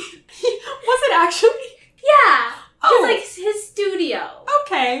it actually? Yeah. Oh. It's like his studio.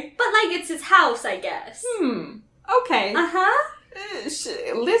 Okay. But like it's his house, I guess. Okay.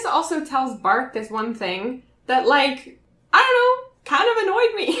 Uh-huh. Liz also tells Bart this one thing that, like, I don't know, kind of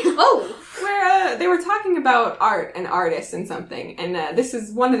annoyed me. Oh. Where they were talking about art and artists and something, and this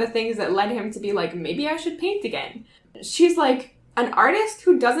is one of the things that led him to be like, maybe I should paint again. She's like, an artist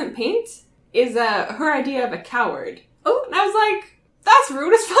who doesn't paint is her idea of a coward. Oh. And I was like, that's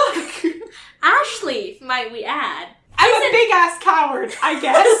rude as fuck. Ashley, might we add. I'm a big-ass coward, I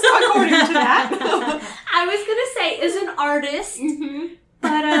guess, according to that. I was gonna say, is an artist,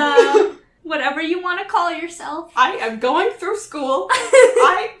 but, whatever you want to call yourself. I am going through school.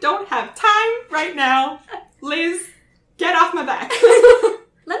 I don't have time right now. Liz, get off my back.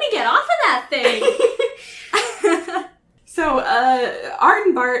 Let me get off of that thing. So, Art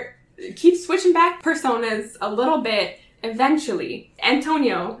and Bart keep switching back personas a little bit. Eventually,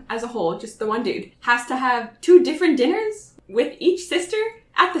 Antonio, as a whole, just the one dude, has to have 2 different dinners with each sister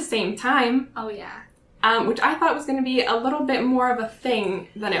at the same time. Oh, yeah. Which I thought was going to be a little bit more of a thing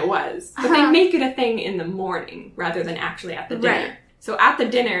than it was. But they make it a thing in the morning rather than actually at the dinner. Right. So at the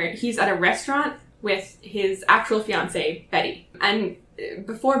dinner, he's at a restaurant with his actual fiancée, Betty. And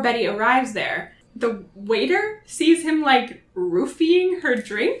before Betty arrives there, the waiter sees him, like, roofieing her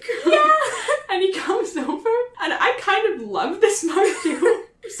drink. Yeah. And he comes over. And I kind of love this part, too.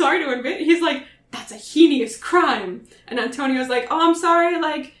 I'm sorry to admit. He's like, that's a heinous crime. And Antonio's like, oh, I'm sorry,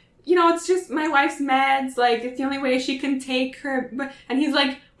 like, you know, it's just my wife's meds, like, it's the only way she can take her. And he's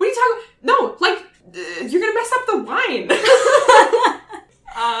like, what are you talking about? No, like, you're gonna mess up the wine.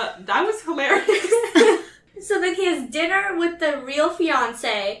 That was hilarious. So then he has dinner with the real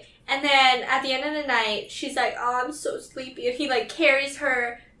fiance, and then at the end of the night, she's like, oh, I'm so sleepy. And he, like, carries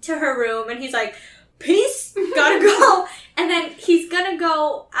her to her room, and he's like, peace, gotta go. And then he's gonna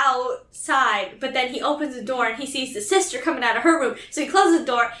go outside, but then he opens the door, and he sees the sister coming out of her room. So he closes the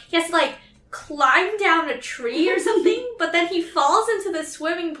door. He has to, like, climb down a tree or something, but then he falls into the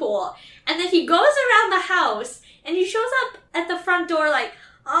swimming pool. And then he goes around the house, and he shows up at the front door like,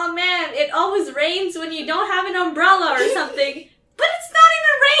 oh man, it always rains when you don't have an umbrella or something. But it's not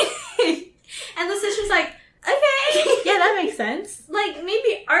even raining. And the sister's like, okay. Yeah, that makes sense. Like,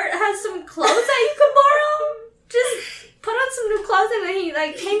 maybe Art has some clothes that you could borrow. Just put on some new clothes, and then he,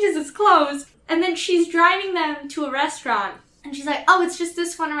 like, changes his clothes. And then she's driving them to a restaurant. And she's like, oh, it's just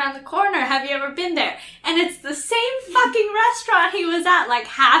this one around the corner. Have you ever been there? And it's the same fucking restaurant he was at, like,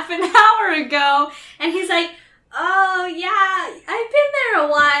 half an hour ago. And he's like, oh, yeah, I've been there a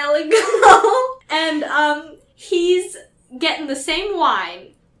while ago. And he's getting the same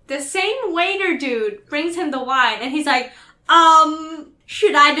wine. The same waiter dude brings him the wine. And he's like,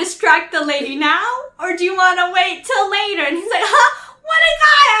 should I distract the lady now? Or do you want to wait till later? And he's like, what a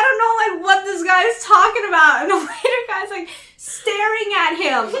guy! I don't know, like, what this guy is talking about. And the waiter guy's, like, staring at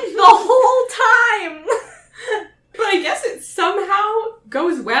him the whole time. But I guess it somehow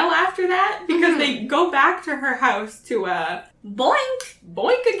goes well after that, because they go back to her house to,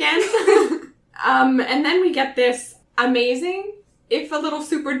 boink again. And then we get this amazing, if a little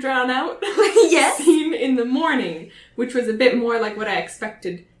super drawn out, yes, scene in the morning, which was a bit more like what I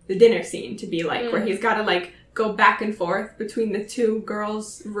expected the dinner scene to be like, where he's got to, like, go back and forth between the two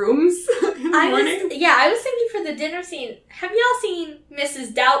girls' rooms in the morning. I was thinking for the dinner scene, have y'all seen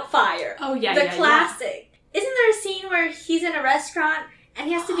Mrs. Doubtfire? Oh, yeah, the classic. Yeah. Isn't there a scene where he's in a restaurant and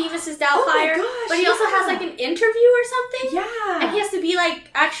he has to be Mrs. Doubtfire, but he also has, like, an interview or something? Yeah. And he has to be, like,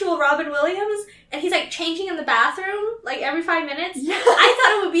 actual Robin Williams, and he's, like, changing in the bathroom, like, every 5 minutes? Yeah. I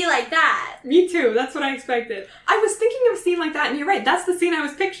thought it would be like that. Me too. That's what I expected. I was thinking of a scene like that, and you're right. That's the scene I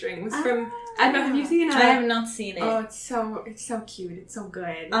was picturing. Was from Adva. Have you seen it? I have not seen it. Oh, it's so cute. It's so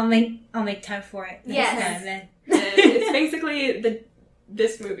good. I'll make time for it. Yes. It's basically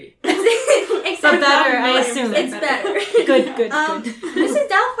this movie. Except better, I assume. It's better. Good. Mrs.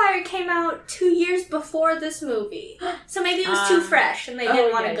 Doubtfire came out 2 years before this movie. So maybe it was too fresh and they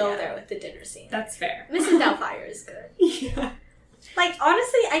didn't want to go there with the dinner scene. That's fair. Mrs. Doubtfire is good. Yeah. Like,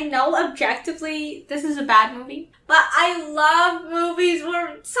 honestly, I know objectively this is a bad movie, but I love movies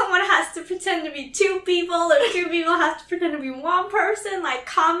where someone has to pretend to be two people or two people have to pretend to be one person, like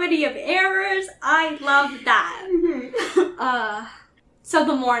comedy of errors. I love that. Mm-hmm. So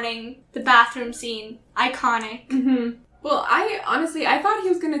the morning, the bathroom scene, iconic. Mm-hmm. Well, I thought he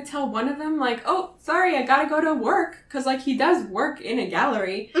was going to tell one of them, like, oh, sorry, I gotta go to work, because, like, he does work in a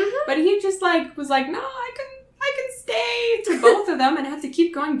gallery, but he just, like, was like, no, I can stay, to both of them, and had to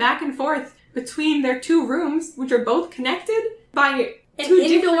keep going back and forth between their two rooms, which are both connected by an two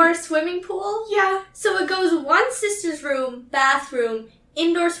indoor swimming pool? Yeah. So it goes one sister's room, bathroom,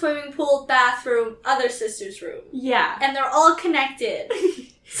 indoor swimming pool, bathroom, other sister's room. Yeah. And they're all connected.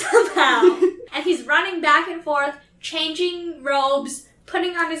 Somehow. And he's running back and forth, changing robes,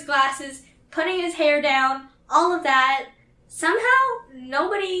 putting on his glasses, putting his hair down, all of that. Somehow,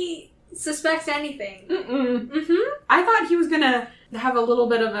 nobody suspects anything. I thought he was gonna have a little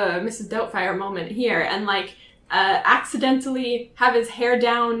bit of a Mrs. Doubtfire moment here, and, like, accidentally have his hair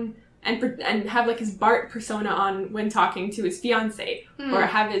down and have, like, his Bart persona on when talking to his fiancé. Or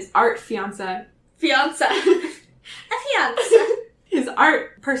have his art fiancé. His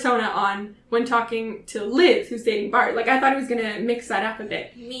art persona on when talking to Liz, who's dating Bart. Like, I thought he was gonna mix that up a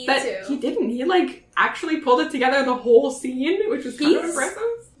bit. Me but too. He didn't. He, like, actually pulled it together the whole scene, which was kind of impressive.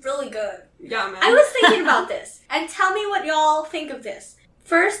 Really good. Yeah, man. I was thinking about this, and tell me what y'all think of this.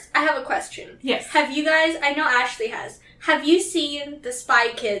 First, I have a question. Yes. Have you guys, I know Ashley has, have you seen the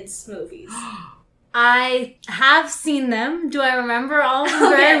Spy Kids movies? I have seen them. Do I remember all of them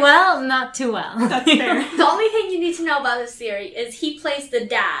very well? Not too well. That's fair. The only thing you need to know about this theory is he plays the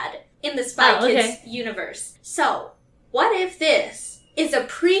dad in the Spy Kids universe. So, what if this is a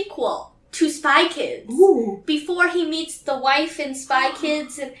prequel to Spy Kids? Ooh. Before he meets the wife in Spy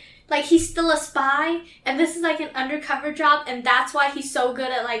Kids, and, like, he's still a spy, and this is, like, an undercover job, and that's why he's so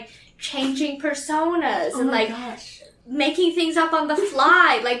good at, like, changing personas and, like, making things up on the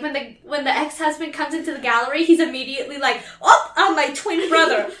fly. Like, when the ex-husband comes into the gallery, he's immediately like, oh, I'm my twin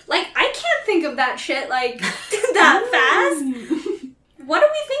brother. Like, I can't think of that shit, like, that fast. What do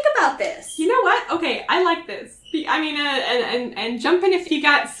we think about this? You know what? Okay, I like this. I mean, and jump in if you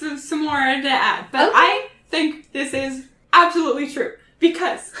got some more to add. But okay. I think this is absolutely true.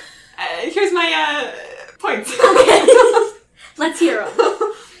 Because, here's my points. Okay. Let's hear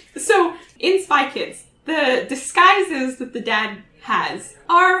them. So, in Spy Kids, the disguises that the dad has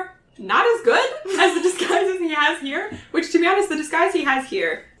are not as good as the disguises he has here. Which, to be honest, the disguise he has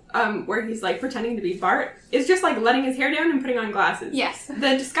here, where he's, like, pretending to be Bart, is just, like, letting his hair down and putting on glasses. Yes.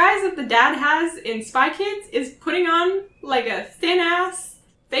 The disguise that the dad has in Spy Kids is putting on, like, a thin-ass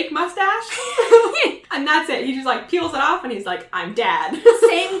fake mustache. And that's it. He just, like, peels it off and he's like, I'm dad.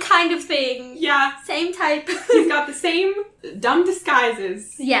 Same kind of thing. Yeah. Same type. He's got the same dumb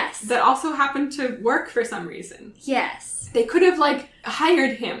disguises. Yes. That also happen to work for some reason. Yes. They could have, like,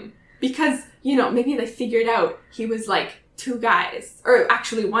 hired him because, you know, maybe they figured out he was, like, two guys. Or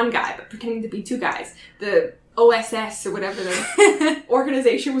actually one guy, but pretending to be two guys. The OSS or whatever the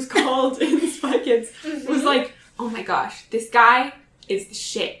organization was called in Spy Kids was like, oh my gosh, this guy is the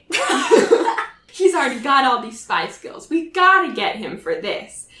shit. He's already got all these spy skills. We gotta get him for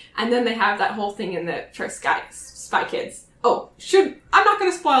this. And then they have that whole thing in the first Spy Kids. Oh, I'm not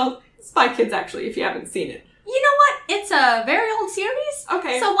gonna spoil Spy Kids actually if you haven't seen it. You know what? It's a very old series.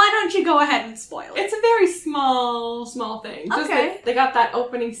 Okay. So why don't you go ahead and spoil it? It's a very small thing. Just okay. They got that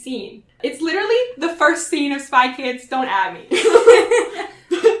opening scene. It's literally the first scene of Spy Kids. Don't at me.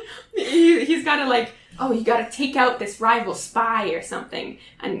 He's gotta like, oh, you gotta take out this rival spy or something.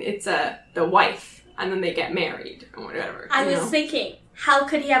 And it's the wife. And then they get married or whatever. I was thinking, how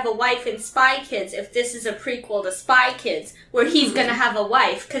could he have a wife in Spy Kids if this is a prequel to Spy Kids where he's gonna have a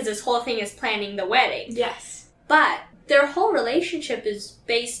wife because this whole thing is planning the wedding? Yes. But their whole relationship is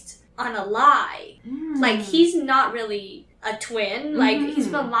based on a lie. Like, he's not really a twin. Like, he's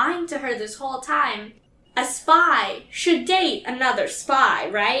been lying to her this whole time. A spy should date another spy,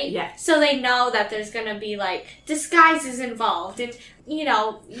 right? Yes. So they know that there's gonna be, like, disguises involved and, you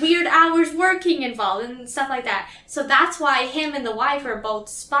know, weird hours working involved and stuff like that. So that's why him and the wife are both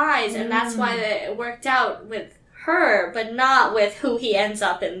spies, and that's why it worked out with her, but not with who he ends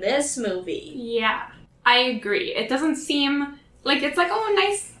up in this movie. Yeah. I agree. It doesn't seem like it's like, oh,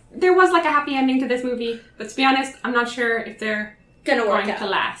 nice. There was like a happy ending to this movie, but to be honest, I'm not sure if they're going to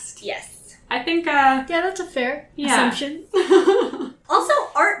last. Yes. I think, yeah, that's a fair assumption. Also,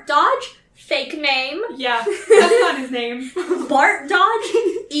 Art Dodge, fake name. Yeah, that's not his name. Bart Dodge,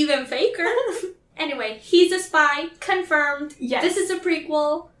 even faker. Anyway, he's a spy, confirmed. Yes. This is a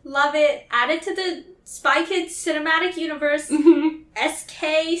prequel. Love it. Add it to the Spy Kids cinematic universe.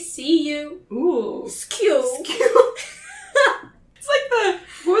 SKCU. Ooh. Skew. It's like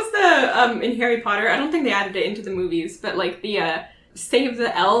what was the, in Harry Potter, I don't think they added it into the movies, but like the, Save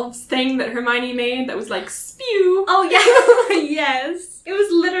the Elves thing that Hermione made that was like, spew. Oh, yeah. Yes. It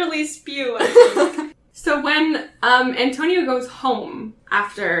was literally spew, I think. So when, Antonio goes home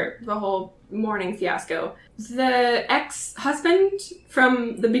after the whole morning fiasco, the ex-husband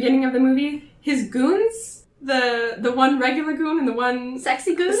from the beginning of the movie, his goons, the one regular goon and the one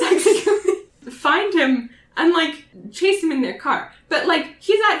sexy goon, find him and like chase him in their car. But like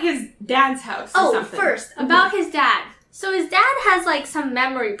he's at his dad's house or something. First, about his dad. So his dad has like some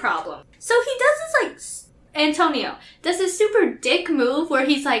memory problem. So he does this like, Antonio does this super dick move where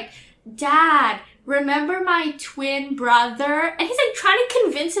he's like, Dad, remember my twin brother? And he's like trying to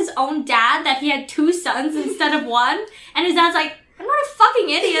convince his own dad that he had two sons instead of one. And his dad's like, I'm not a fucking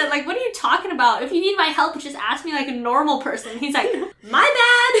idiot. Like, what are you talking about? If you need my help, just ask me like a normal person. He's like, my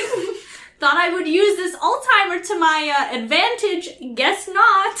bad. Thought I would use this Alzheimer to my advantage. Guess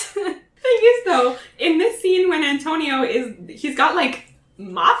not. Thing is, though, in this scene when Antonio he's got like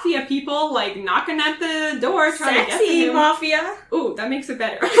mafia people like knocking at the door trying to get to him. Mafia. Ooh, that makes it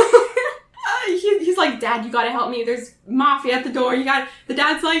better. He's like, Dad, you gotta help me. There's mafia at the door. The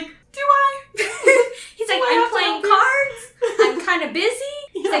dad's like, do I? He's like, I'm playing cards. I'm kind of busy.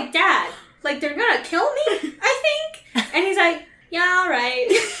 He's like, Dad, like they're gonna kill me, I think. And he's like, yeah, all right.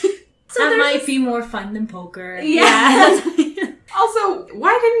 So that might be more fun than poker. Yeah. Also,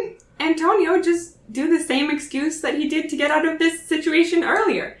 why didn't Antonio just do the same excuse that he did to get out of this situation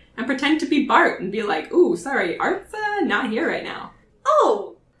earlier and pretend to be Bart and be like, ooh, sorry, Art's not here right now.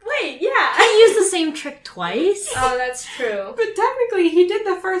 Oh, wait, yeah. I used the same trick twice. Oh, that's true. But technically, he did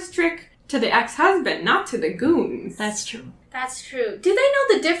the first trick to the ex-husband, not to the goons. That's true. That's true. Do they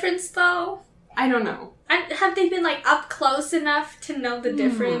know the difference, though? I don't know. Have they been, like, up close enough to know the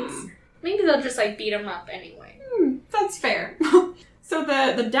difference? Maybe they'll just, like, beat him up anyway. That's fair. So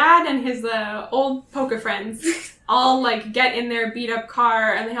the dad and his old poker friends all, like, get in their beat-up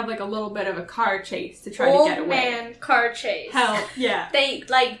car, and they have, like, a little bit of a car chase to try to get away. Old man car chase. Hell, yeah. They,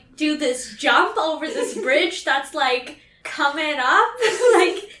 like, do this jump over this bridge that's, like, coming up,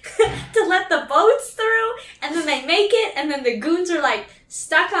 like, to let the boats through, and then they make it, and then the goons are, like,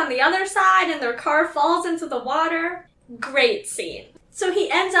 stuck on the other side, and their car falls into the water. Great scene. So he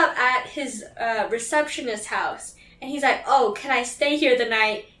ends up at his receptionist's house, and he's like, oh, can I stay here the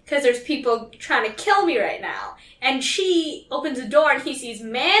night? Because there's people trying to kill me right now. And she opens the door, and he sees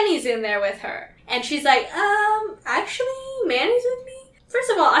Manny's in there with her. And she's like, actually, Manny's with me?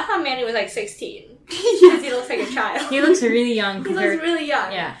 First of all, I thought Manny was like 16. Because he looks like a child. He looks really young. He looks really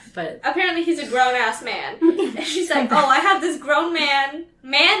young. Yeah, but... Apparently he's a grown-ass man. And she's like, oh, I have this grown man,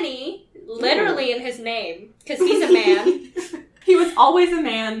 Manny, literally in his name. Because he's a man. He was always a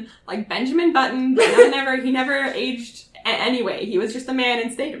man, like Benjamin Button, but he never aged anyway. He was just a man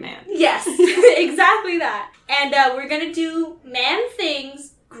and stayed a man. Yes, exactly that. And we're gonna do man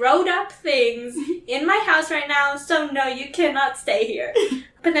things, grown-up things, in my house right now, so no, you cannot stay here.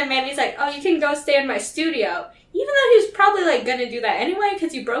 But then Mandy's like, oh, you can go stay in my studio. Even though he was probably, like, gonna do that anyway,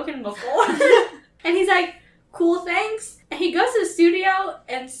 because you broke in before. And he's like, cool, thanks. And he goes to the studio,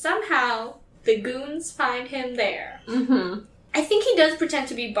 and somehow the goons find him there. Mm-hmm. I think he does pretend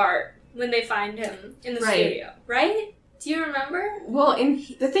to be Bart when they find him in the studio, right? Do you remember? Well,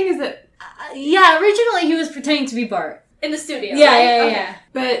 the thing is that... yeah, originally he was pretending to be Bart. In the studio, yeah, right? Yeah.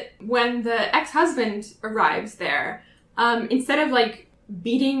 But when the ex-husband arrives there, instead of, like,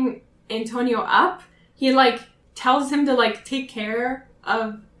 beating Antonio up, he, like, tells him to, like, take care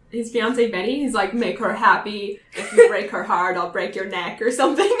of his fiancée Betty. He's like, make her happy. If you break her heart, I'll break your neck or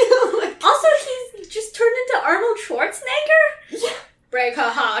something. Like, also, he's just turned into Arnold Schwarzenegger? Yeah. Break her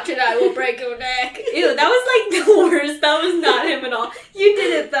heart and I will break your neck. Ew, that was like the worst. That was not him at all. You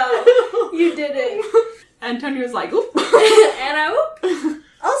did it though. You did it. Antonio's like, oop. And I whoop.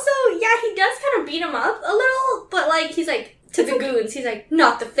 Also, yeah, he does kind of beat him up a little, but like, he's like, to the goons, he's like,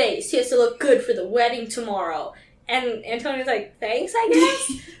 not the face. He has to look good for the wedding tomorrow. And Antonio's like, thanks, I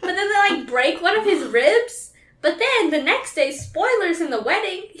guess. But then they like break one of his ribs. But then the next day, spoilers in the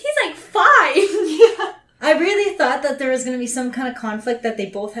wedding, he's like fine. Yeah. I really thought that there was going to be some kind of conflict that they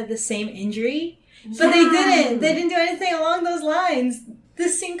both had the same injury. But they didn't. They didn't do anything along those lines.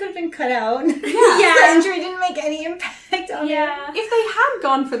 This scene could have been cut out. Yeah. The injury didn't make any impact on him. If they had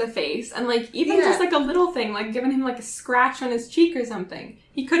gone for the face and, like, even just, like, a little thing, like, given him, like, a scratch on his cheek or something,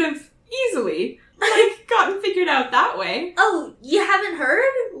 he could have easily, like, gotten figured out that way. Oh, you haven't heard?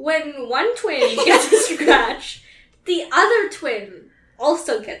 When one twin gets a scratch, the other twin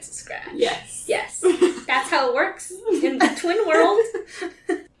also gets a scratch. Yes. Yes. That's how it works in the twin world.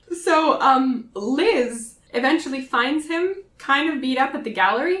 So, Liz eventually finds him kind of beat up at the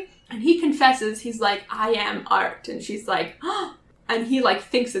gallery, and he confesses, he's like, I am art. And she's like, oh, and he, like,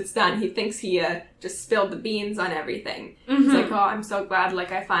 thinks it's done. He thinks he just spilled the beans on everything. Mm-hmm. He's like, oh, I'm so glad,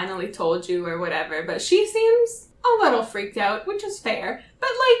 like, I finally told you or whatever. But she seems a little freaked out, which is fair, but,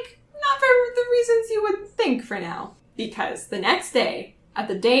 like, not for the reasons you would think for now. Because the next day, at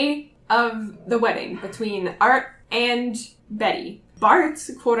the day of the wedding between Art and Betty, Bart,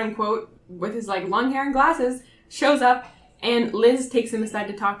 quote-unquote, with his, like, long hair and glasses, shows up, and Liz takes him aside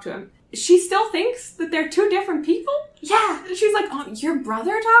to talk to him. She still thinks that they're two different people? Yeah. She's like, oh, your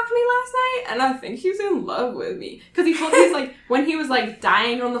brother talked to me last night? And I think he's in love with me. Because he told me, like, when he was, like,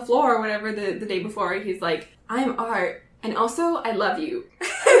 dying on the floor or whatever the day before, he's like, I'm Art, and also, I love you.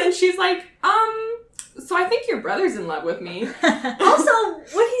 And then she's like, so I think your brother's in love with me. Also,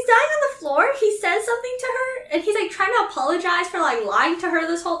 when he's dying on the floor, he says something to her, and he's, like, trying to apologize for, like, lying to her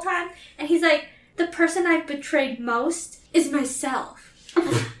this whole time. And he's like, the person I've betrayed most is myself. But,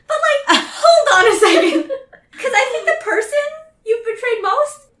 like, hold on a second. Because I think the person you've betrayed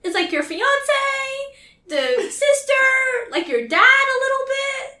most is, like, your fiancé, the sister, like, your dad a little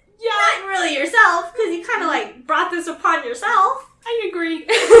bit. Yeah. Not really yourself, because you kind of, like, brought this upon yourself. I agree.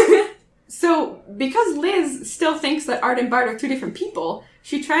 So, because Liz still thinks that Art and Bart are two different people,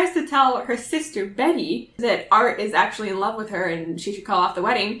 she tries to tell her sister Betty that Art is actually in love with her and she should call off the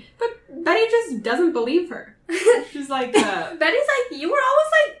wedding, but Betty just doesn't believe her. She's like, Betty's like, you were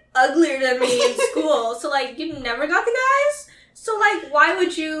always, like, uglier than me in school, so, like, you never got the guys? So, like, why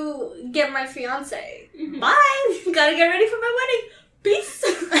would you get my fiancé? Mm-hmm. Bye! Gotta get ready for my wedding. Peace!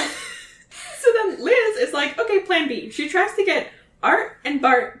 So then Liz is like, okay, plan B. She tries to get Art and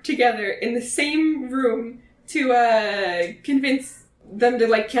Bart together in the same room to convince them to,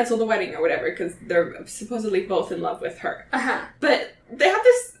 like, cancel the wedding or whatever, because they're supposedly both in love with her. Uh-huh. But they have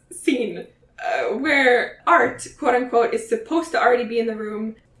this scene where Art, quote unquote, is supposed to already be in the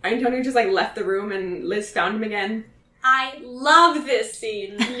room. Antonio just like left the room and Liz found him again. I love this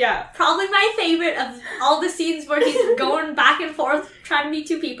scene. Yeah. Probably my favorite of all the scenes where he's going back and forth trying to meet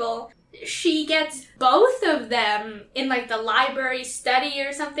two people. She gets both of them in like the library study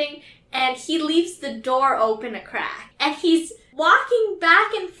or something, and he leaves the door open a crack. And he's walking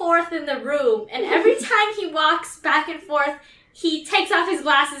back and forth in the room, and every time he walks back and forth, he takes off his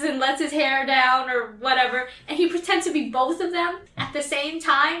glasses and lets his hair down or whatever, and he pretends to be both of them at the same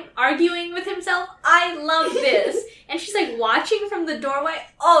time, arguing with himself. I love this. And she's like watching from the doorway.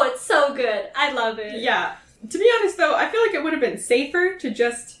 Oh, it's so good. I love it. Yeah. To be honest though, I feel like it would have been safer to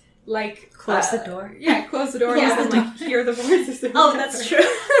just like close the door. Yeah, close the door and like hear the voices. Oh, that's true.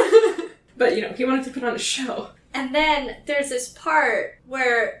 But you know, he wanted to put on a show. And then there's this part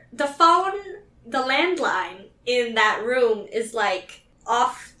where the phone, the landline in that room is like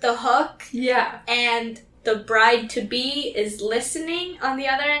off the hook. Yeah. And the bride-to-be is listening on the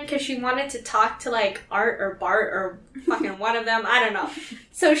other end because she wanted to talk to like Art or Bart or fucking one of them. I don't know.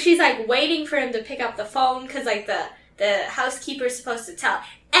 So she's like waiting for him to pick up the phone because like the housekeeper's supposed to tell.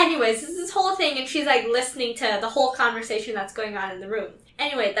 Anyways, this is this whole thing and she's like listening to the whole conversation that's going on in the room.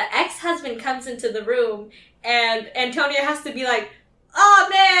 Anyway, the ex-husband comes into the room and Antonio has to be like, oh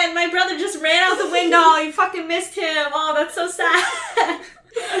man, my brother just ran out the window. You fucking missed him. Oh, that's so sad.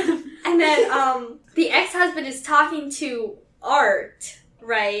 And then the ex-husband is talking to Art,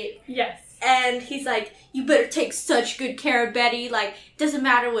 right? Yes. And he's like, you better take such good care of Betty. Like, doesn't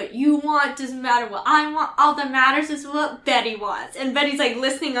matter what you want, doesn't matter what I want. All that matters is what Betty wants. And Betty's like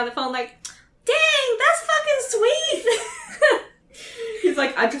listening on the phone like, dang, that's fucking sweet. He's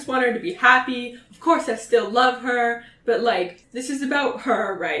like, I just want her to be happy. Of course, I still love her. But, like, this is about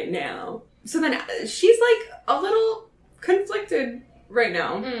her right now. So then she's, like, a little conflicted right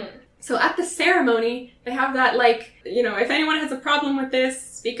now. Mm. So at the ceremony, they have that, like, you know, if anyone has a problem with this,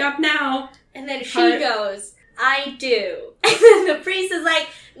 speak up now. And then she goes, I do. And then the priest is like,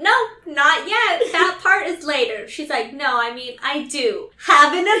 nope, not yet. That part is later. She's like, no, I mean, I do.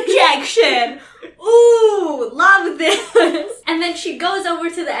 Have an objection. Ooh, love this. And then she goes over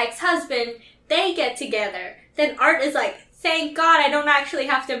to the ex-husband. They get together. Then Art is like, thank God I don't actually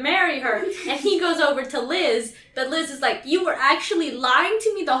have to marry her. And he goes over to Liz, but Liz is like, you were actually lying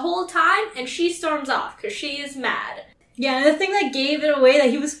to me the whole time? And she storms off because she is mad. Yeah, and the thing that gave it away that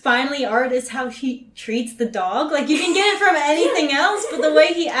he was finally Art is how he treats the dog. Like, you can get it from anything else, but the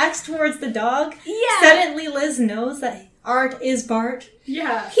way he acts towards the dog, suddenly Liz knows that Art is Bart.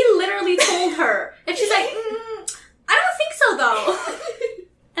 Yeah. He literally told her. And she's like, I don't think so, though.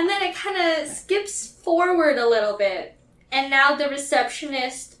 And then it kind of skips forward a little bit. And now the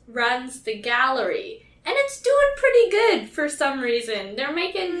receptionist runs the gallery. And it's doing pretty good for some reason.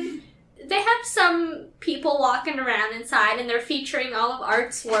 They have some people walking around inside and they're featuring all of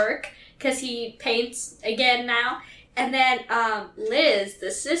Art's work because he paints again now. And then Liz,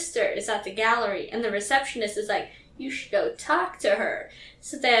 the sister, is at the gallery and the receptionist is like, you should go talk to her.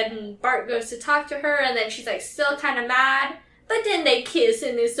 So then Bart goes to talk to her and then she's like still kind of mad. But then they kiss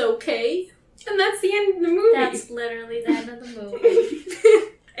and it's okay. And that's the end of the movie. That's literally the end of the movie.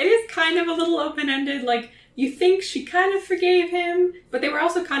 It is kind of a little open-ended, like, you think she kind of forgave him, but they were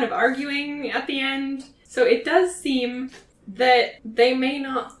also kind of arguing at the end. So it does seem that they may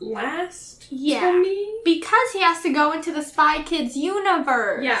not last to me. Because he has to go into the Spy Kids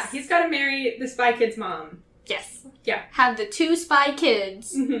universe. Yeah, he's got to marry the Spy Kids mom. Yes. Yeah. Have the two Spy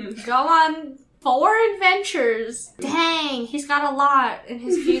Kids go on 4 adventures. Dang, he's got a lot in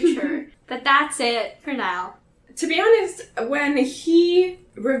his future. But that's it for now. To be honest, when he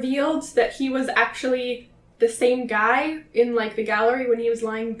revealed that he was actually the same guy in, like, the gallery when he was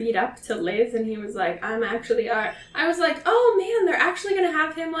lying beat up to Liz and he was like, I'm actually Art. I was like, oh man, they're actually going to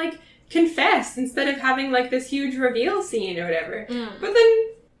have him, like, confess instead of having, like, this huge reveal scene or whatever. But then,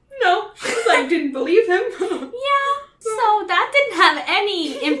 no, I didn't believe him. Yeah, so that didn't have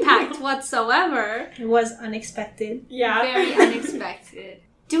any impact whatsoever. It was unexpected. Yeah. Very unexpected.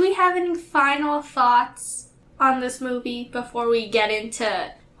 Do we have any final thoughts on this movie before we get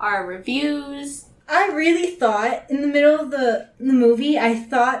into our reviews? I really thought, in the middle of the movie, I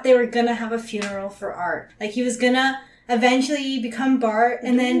thought they were gonna have a funeral for Art. Like, he was gonna eventually become Bart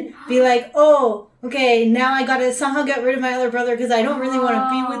and then be like, oh, okay, now I gotta somehow get rid of my other brother because I don't really want to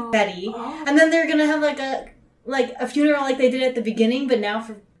be with Betty. And then they're gonna have, like a funeral like they did at the beginning, but now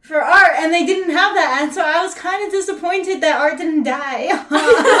for Art, and they didn't have that, and so I was kind of disappointed that Art didn't die.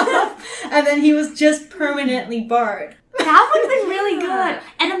 And then he was just permanently Bart. That would have been really good.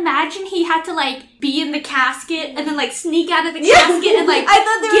 And imagine he had to, like, be in the casket and then, like, sneak out of the casket and, like, I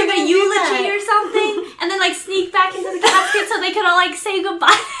thought they give were a gonna do eulogy that. or something, and then, like, sneak back into the casket so they could all, like, say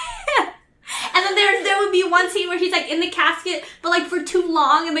goodbye. And then there would be one scene where he's, like, in the casket, but, like, for too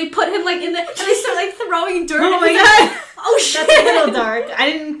long, and they put him, like, in the... And they start, like, throwing dirt. Oh and my he's god! like, oh, shit! That's a little dark.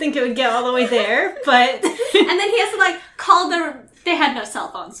 I didn't think it would get all the way there, but... And then he has to, like, call the... They had no cell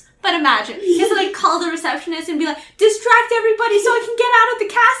phones. But imagine. He has to, like, call the receptionist and be like, distract everybody so I can get out of the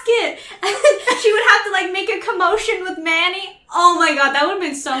casket! And then she would have to, like, make a commotion with Manny. Oh my god, that would have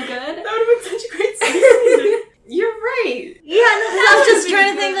been so good. That would have been such a great scene. You're right. Yeah, I was just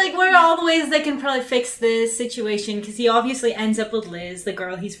trying to think, good. like, what are all the ways they can probably fix this situation? Because he obviously ends up with Liz, the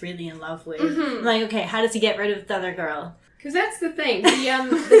girl he's really in love with. Mhm. Like, okay, how does he get rid of the other girl? Because that's the thing.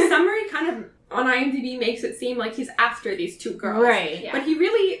 The summary kind of on IMDb makes it seem like he's after these two girls. Right. Yeah. But he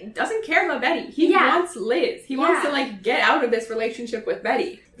really doesn't care about Betty. He Yeah. wants Liz. He wants Yeah. to, like, get out of this relationship with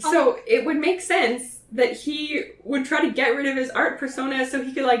Betty. So it would make sense that he would try to get rid of his art persona so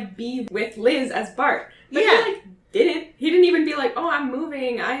he could, like, be with Liz as Bart. But Yeah. he, like, didn't. He didn't even be like, oh, I'm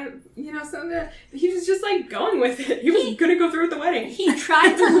moving. He was just, like, going with it. He was gonna go through with the wedding. He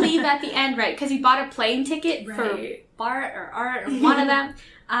tried to leave at the end, right? Because he bought a plane ticket for Right. Bart or Art or one of them.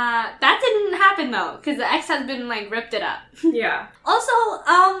 That didn't happen, though, because the ex-husband, like, ripped it up. Yeah. Also,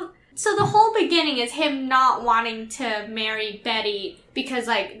 so the whole beginning is him not wanting to marry Betty because,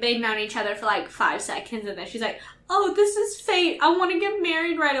 like, they've known each other for, like, 5 seconds, and then she's like, oh, this is fate. I want to get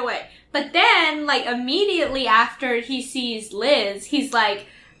married right away. But then, like, immediately after he sees Liz, he's like,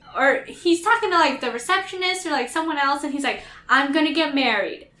 or he's talking to, like, the receptionist or, like, someone else, and he's like, I'm gonna get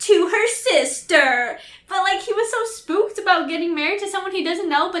married to her sister. But, like, he was so spooked about getting married to someone he doesn't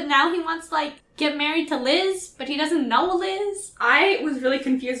know, but now he wants to, like, get married to Liz, but he doesn't know Liz. I was really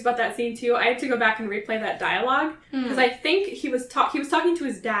confused about that scene, too. I had to go back and replay that dialogue, because I think he was talking to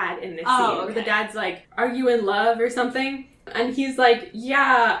his dad in this scene, where the dad's like, are you in love or something? And he's like,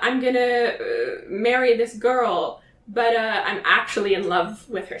 yeah, I'm gonna marry this girl, but I'm actually in love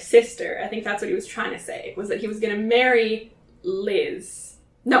with her sister. I think that's what he was trying to say, was that he was gonna marry Liz.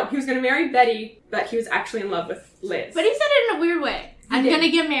 No, he was gonna marry Betty, but he was actually in love with Liz. But he said it in a weird way. I'm gonna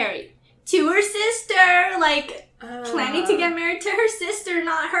get married to her sister, like, planning to get married to her sister,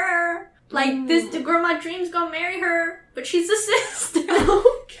 not her. Like, the girl of my dreams gonna marry her, but she's a sister.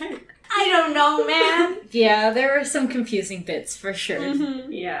 Okay. I don't know, man. Yeah, there were some confusing bits, for sure.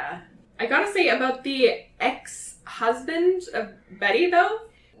 Mm-hmm. Yeah. I gotta say about the ex-husband of Betty, though,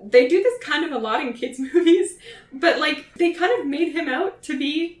 they do this kind of a lot in kids' movies, but, like, they kind of made him out to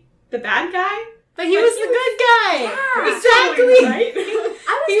be the bad guy. But he was the good guy! Yeah. Exactly! Totally right.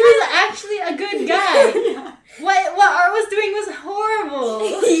 He was actually a good guy! Yeah. What Art was doing was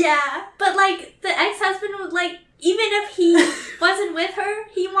horrible! Yeah. But, like, the ex-husband would, like, even if he wasn't with her,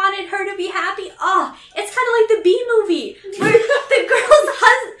 he wanted her to be happy. Oh, it's kind of like the Bee movie, where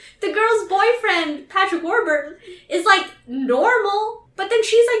the girl's boyfriend, Patrick Warburton, is, like, normal, but then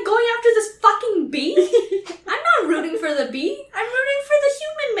she's, like, going after this fucking bee? I'm not rooting for the bee. I'm rooting for the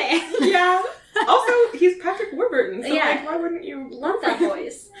human man. Yeah. Also, he's Patrick Warburton, so, Yeah. like, why wouldn't you Love that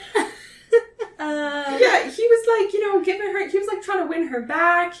voice. Yeah, he was, like, you know, giving her, he was, like, trying to win her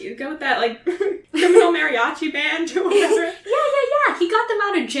back. He'd go with that, like, criminal mariachi band or whatever. Yeah. He got them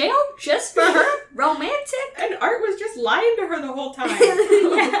out of jail just for her. Romantic. And Art was just lying to her the whole time.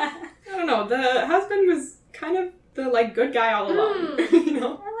 Yeah. I don't know, the husband was kind of the, like, good guy all along, you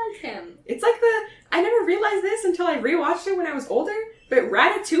know? I like him. It's like I never realized this until I rewatched it when I was older, but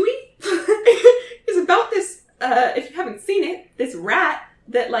Ratatouille is about this, if you haven't seen it, this rat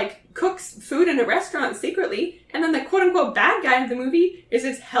that, like, cooks food in a restaurant secretly, and then the quote-unquote bad guy of the movie is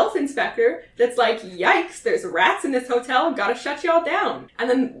this health inspector that's like, yikes, there's rats in this hotel, gotta shut y'all down. And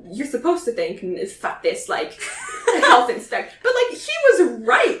then you're supposed to think, fuck this, like, health inspector. But, like, he was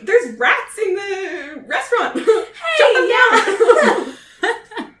right. There's rats in the restaurant. Shut them down.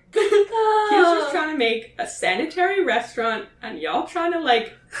 He was just trying to make a sanitary restaurant, and y'all trying to,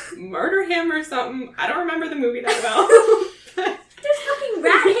 like, murder him or something. I don't remember the movie that well. There's fucking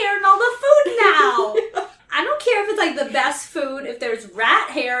rat hair in all the food now. I don't care if it's, like, the best food. If there's rat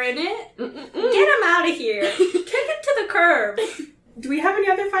hair in it, get him out of here. Kick him to the curb. Do we have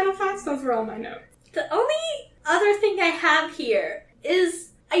any other final thoughts? Those were all my notes. The only other thing I have here is,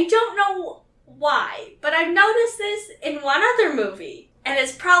 I don't know why, but I've noticed this in one other movie, and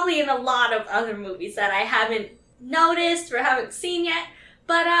it's probably in a lot of other movies that I haven't noticed or haven't seen yet,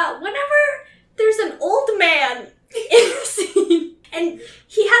 but whenever there's an old man in the scene, and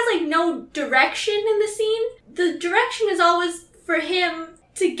he has, like, no direction in the scene, the direction is always for him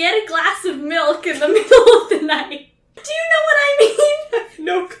to get a glass of milk in the middle of the night. Do you know what I mean?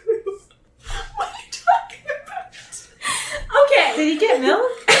 No clue.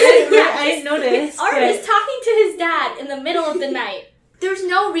 dad in the middle of the night. There's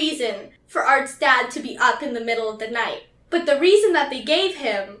no reason for Art's dad to be up in the middle of the night. But the reason that they gave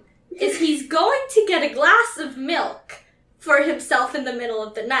him is he's going to get a glass of milk for himself in the middle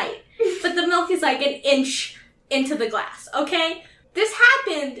of the night. But the milk is like an inch into the glass, okay? This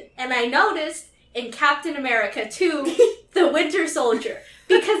happened, and I noticed, in Captain America 2, The Winter Soldier.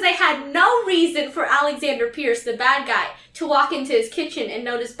 Because they had no reason for Alexander Pierce, the bad guy, to walk into his kitchen and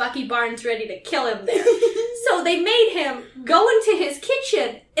notice Bucky Barnes ready to kill him there. So they made him go into his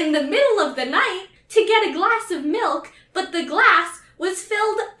kitchen in the middle of the night to get a glass of milk, but the glass was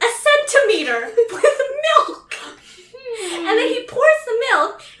filled a centimeter with milk. And then he pours the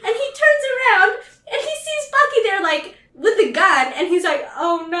milk, and he turns around, and he sees Bucky there, like, with a gun, and he's like,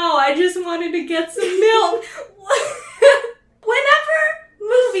 oh no, I just wanted to get some milk. Whenever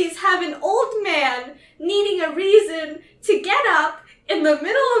movies have an old man needing a reason to get up in the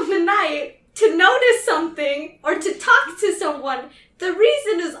middle of the night to notice something or to talk to someone, the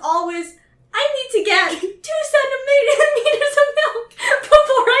reason is always, I need to get 2 centimeters of milk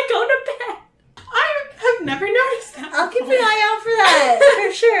before I go to bed. I have never noticed that. I'll keep an eye out for that,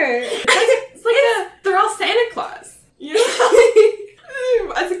 for sure. It's like they're all Santa Claus. You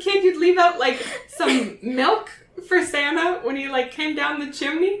know? As a kid, you'd leave out, like, some milk for Santa when he, like, came down the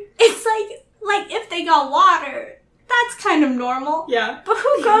chimney. It's like if they got water, that's kind of normal. Yeah. But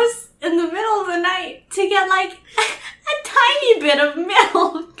who goes in the middle of the night to get, like, a tiny bit of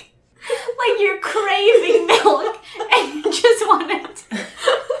milk? Like you're craving milk and you just want to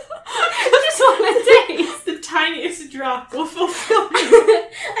taste. The tiniest drop will fulfill me.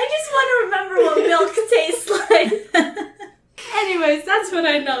 I just want to remember what milk tastes like. Anyways, that's what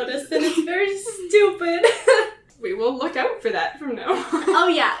I noticed, and it's very stupid. We will look out for that from now on. Oh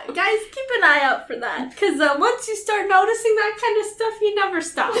yeah, guys, keep an eye out for that, because once you start noticing that kind of stuff, you never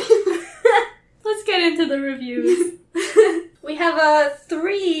stop. Let's get into the reviews. We have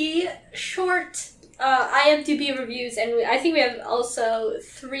 3 short IMDb reviews, and I think we have also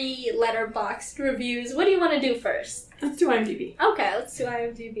 3 letterboxd reviews. What do you want to do first? Let's do IMDb. Okay, let's do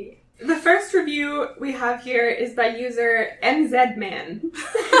IMDb. The first review we have here is by user NZMan.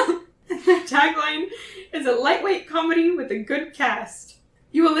 The tagline is a lightweight comedy with a good cast.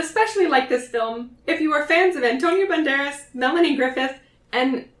 You will especially like this film if you are fans of Antonio Banderas, Melanie Griffith,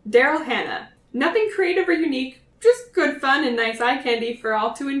 and Daryl Hannah. Nothing creative or unique, just good fun and nice eye candy for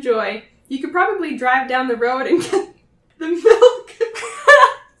all to enjoy. You could probably drive down the road and get the milk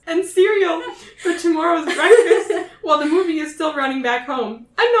and cereal for tomorrow's breakfast while the movie is still running back home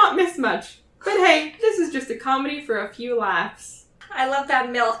and not miss much. But hey, this is just a comedy for a few laughs. I love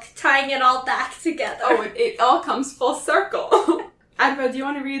that milk, tying it all back together. Oh, it all comes full circle. Adva, do you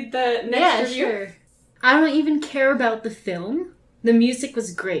want to read the next review? Yeah, sure. I don't even care about the film. The music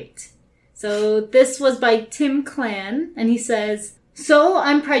was great. So this was by Tim Clan, and he says, so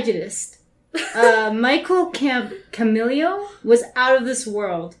I'm prejudiced. Michael Camilio was out of this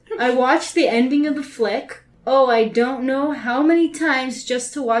world. I watched the ending of the flick. Oh, I don't know how many times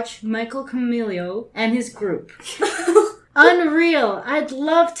just to watch Michael Camilio and his group. Unreal. I'd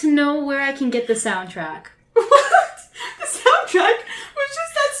love to know where I can get the soundtrack. What? The soundtrack was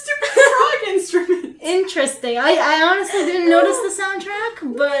just that stupid frog instrument. Interesting. I honestly didn't notice the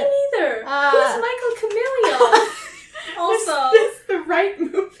soundtrack, but... Me neither. Who's Michael Camilio? Also. This is the right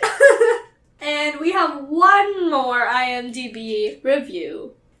movie. And we have one more IMDb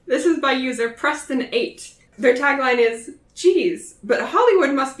review. This is by user Preston8. Their tagline is, geez, but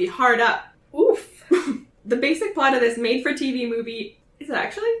Hollywood must be hard up. Oof. The basic plot of this made-for-TV movie, is it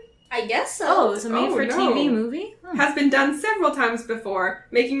actually? I guess so. Oh, it's a made-for-TV movie? Oh. Has been done several times before,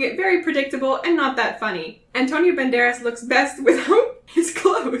 making it very predictable and not that funny. Antonio Banderas looks best without his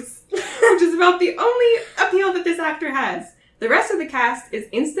clothes, which is about the only appeal that this actor has. The rest of the cast is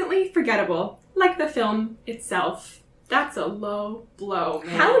instantly forgettable, like the film itself. That's a low blow,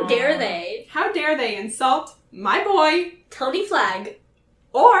 man. How dare they? How dare they insult my boy, Tony Flagg.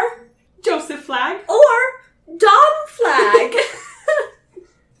 or Joseph Flagg, or Dom Flagg.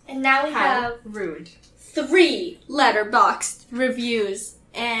 And now we have rude. 3 letterboxd reviews.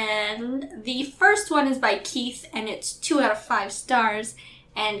 And the first one is by Keith, and it's 2 out of 5 stars.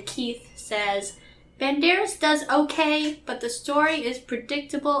 And Keith says, Banderas does okay, but the story is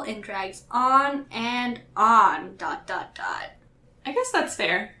predictable and drags on and on, ... I guess that's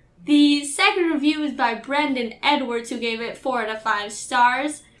fair. The second review is by Brendan Edwards, who gave it 4 out of 5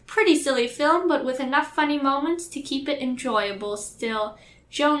 stars. Pretty silly film, but with enough funny moments to keep it enjoyable still.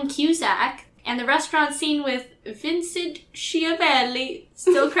 Joan Cusack, and the restaurant scene with Vincent Schiavelli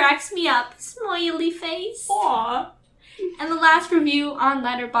still cracks me up. Smiley face. Aww. And the last review on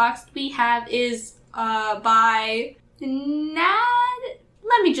Letterboxd we have is by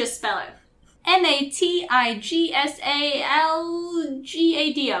let me just spell it.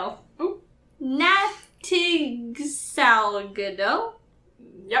 Natigssalgado. Oh. Natigsalgado.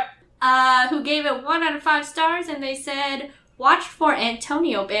 Yep. Who gave it 1 out of 5 stars, and they said, watched for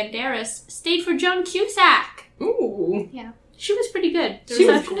Antonio Banderas, stayed for Joan Cusack. Ooh. Yeah. She was pretty good. She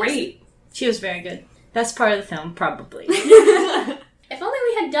was great. She was very good. Best part of the film, probably. If only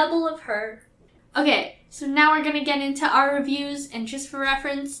we had double of her. Okay, so now we're gonna get into our reviews, and just for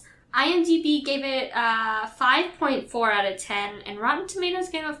reference, IMDb gave it 5.4 out of 10, and Rotten Tomatoes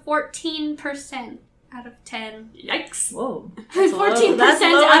gave it 14% out of 10. Yikes. Whoa. 14%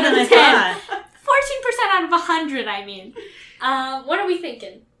 out of 10. 14% out of 100, I mean. What are we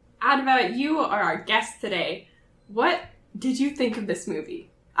thinking? Adva, you are our guest today. What did you think of this movie?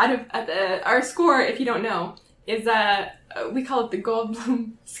 Our score, if you don't know, is we call it the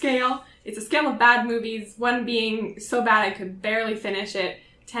Goldblum scale. It's a scale of bad movies, 1 being so bad I could barely finish it,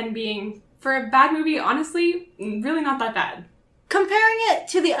 10 being, for a bad movie, honestly, really not that bad. Comparing it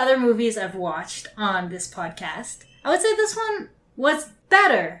to the other movies I've watched on this podcast, I would say this one was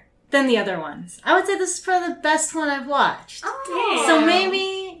better than the other ones. I would say this is probably the best one I've watched. Oh. So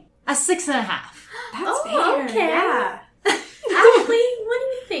maybe a 6.5. That's fair. Okay. Yeah. Ashley, what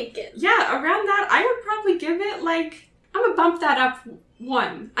are you thinking? Yeah, around that, I would probably give it, I'm gonna bump that up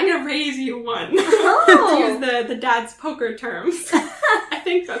 1. I'm gonna raise you 1. Oh. To use the dad's poker terms. I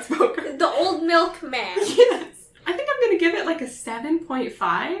think that's poker. The old milkman. Yes. I think I'm gonna give it a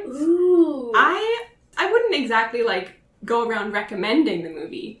 7.5. Ooh. I wouldn't exactly go around recommending the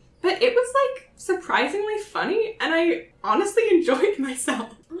movie, but it was surprisingly funny, and I honestly enjoyed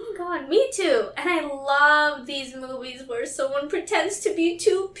myself. Oh my god, me too. And I love these movies where someone pretends to be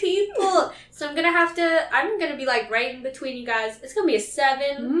 2 people. So I'm gonna be right in between you guys. It's gonna be a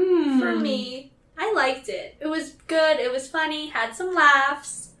 7 for me. I liked it. It was good, it was funny, had some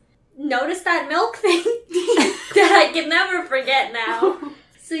laughs. Noticed that milk thing that I can never forget now.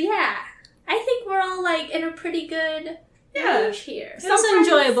 So yeah, I think we're all in a pretty good range here. It was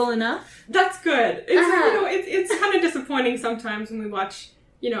enjoyable enough. That's good. It's it's kind of disappointing sometimes when we watch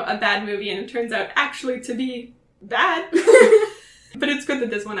a bad movie and it turns out actually to be bad. But it's good that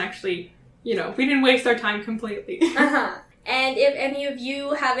this one actually we didn't waste our time completely. And if any of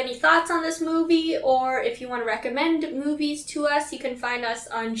you have any thoughts on this movie, or if you want to recommend movies to us, you can find us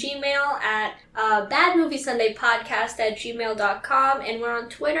on Gmail at badmoviesundaypodcast@gmail.com, and we're on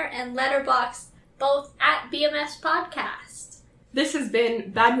Twitter and Letterboxd, both at BMS Podcast. This has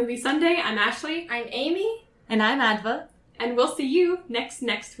been Bad Movie Sunday. I'm Ashley. I'm Amy. And I'm Adva. And we'll see you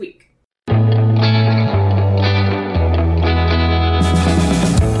next week.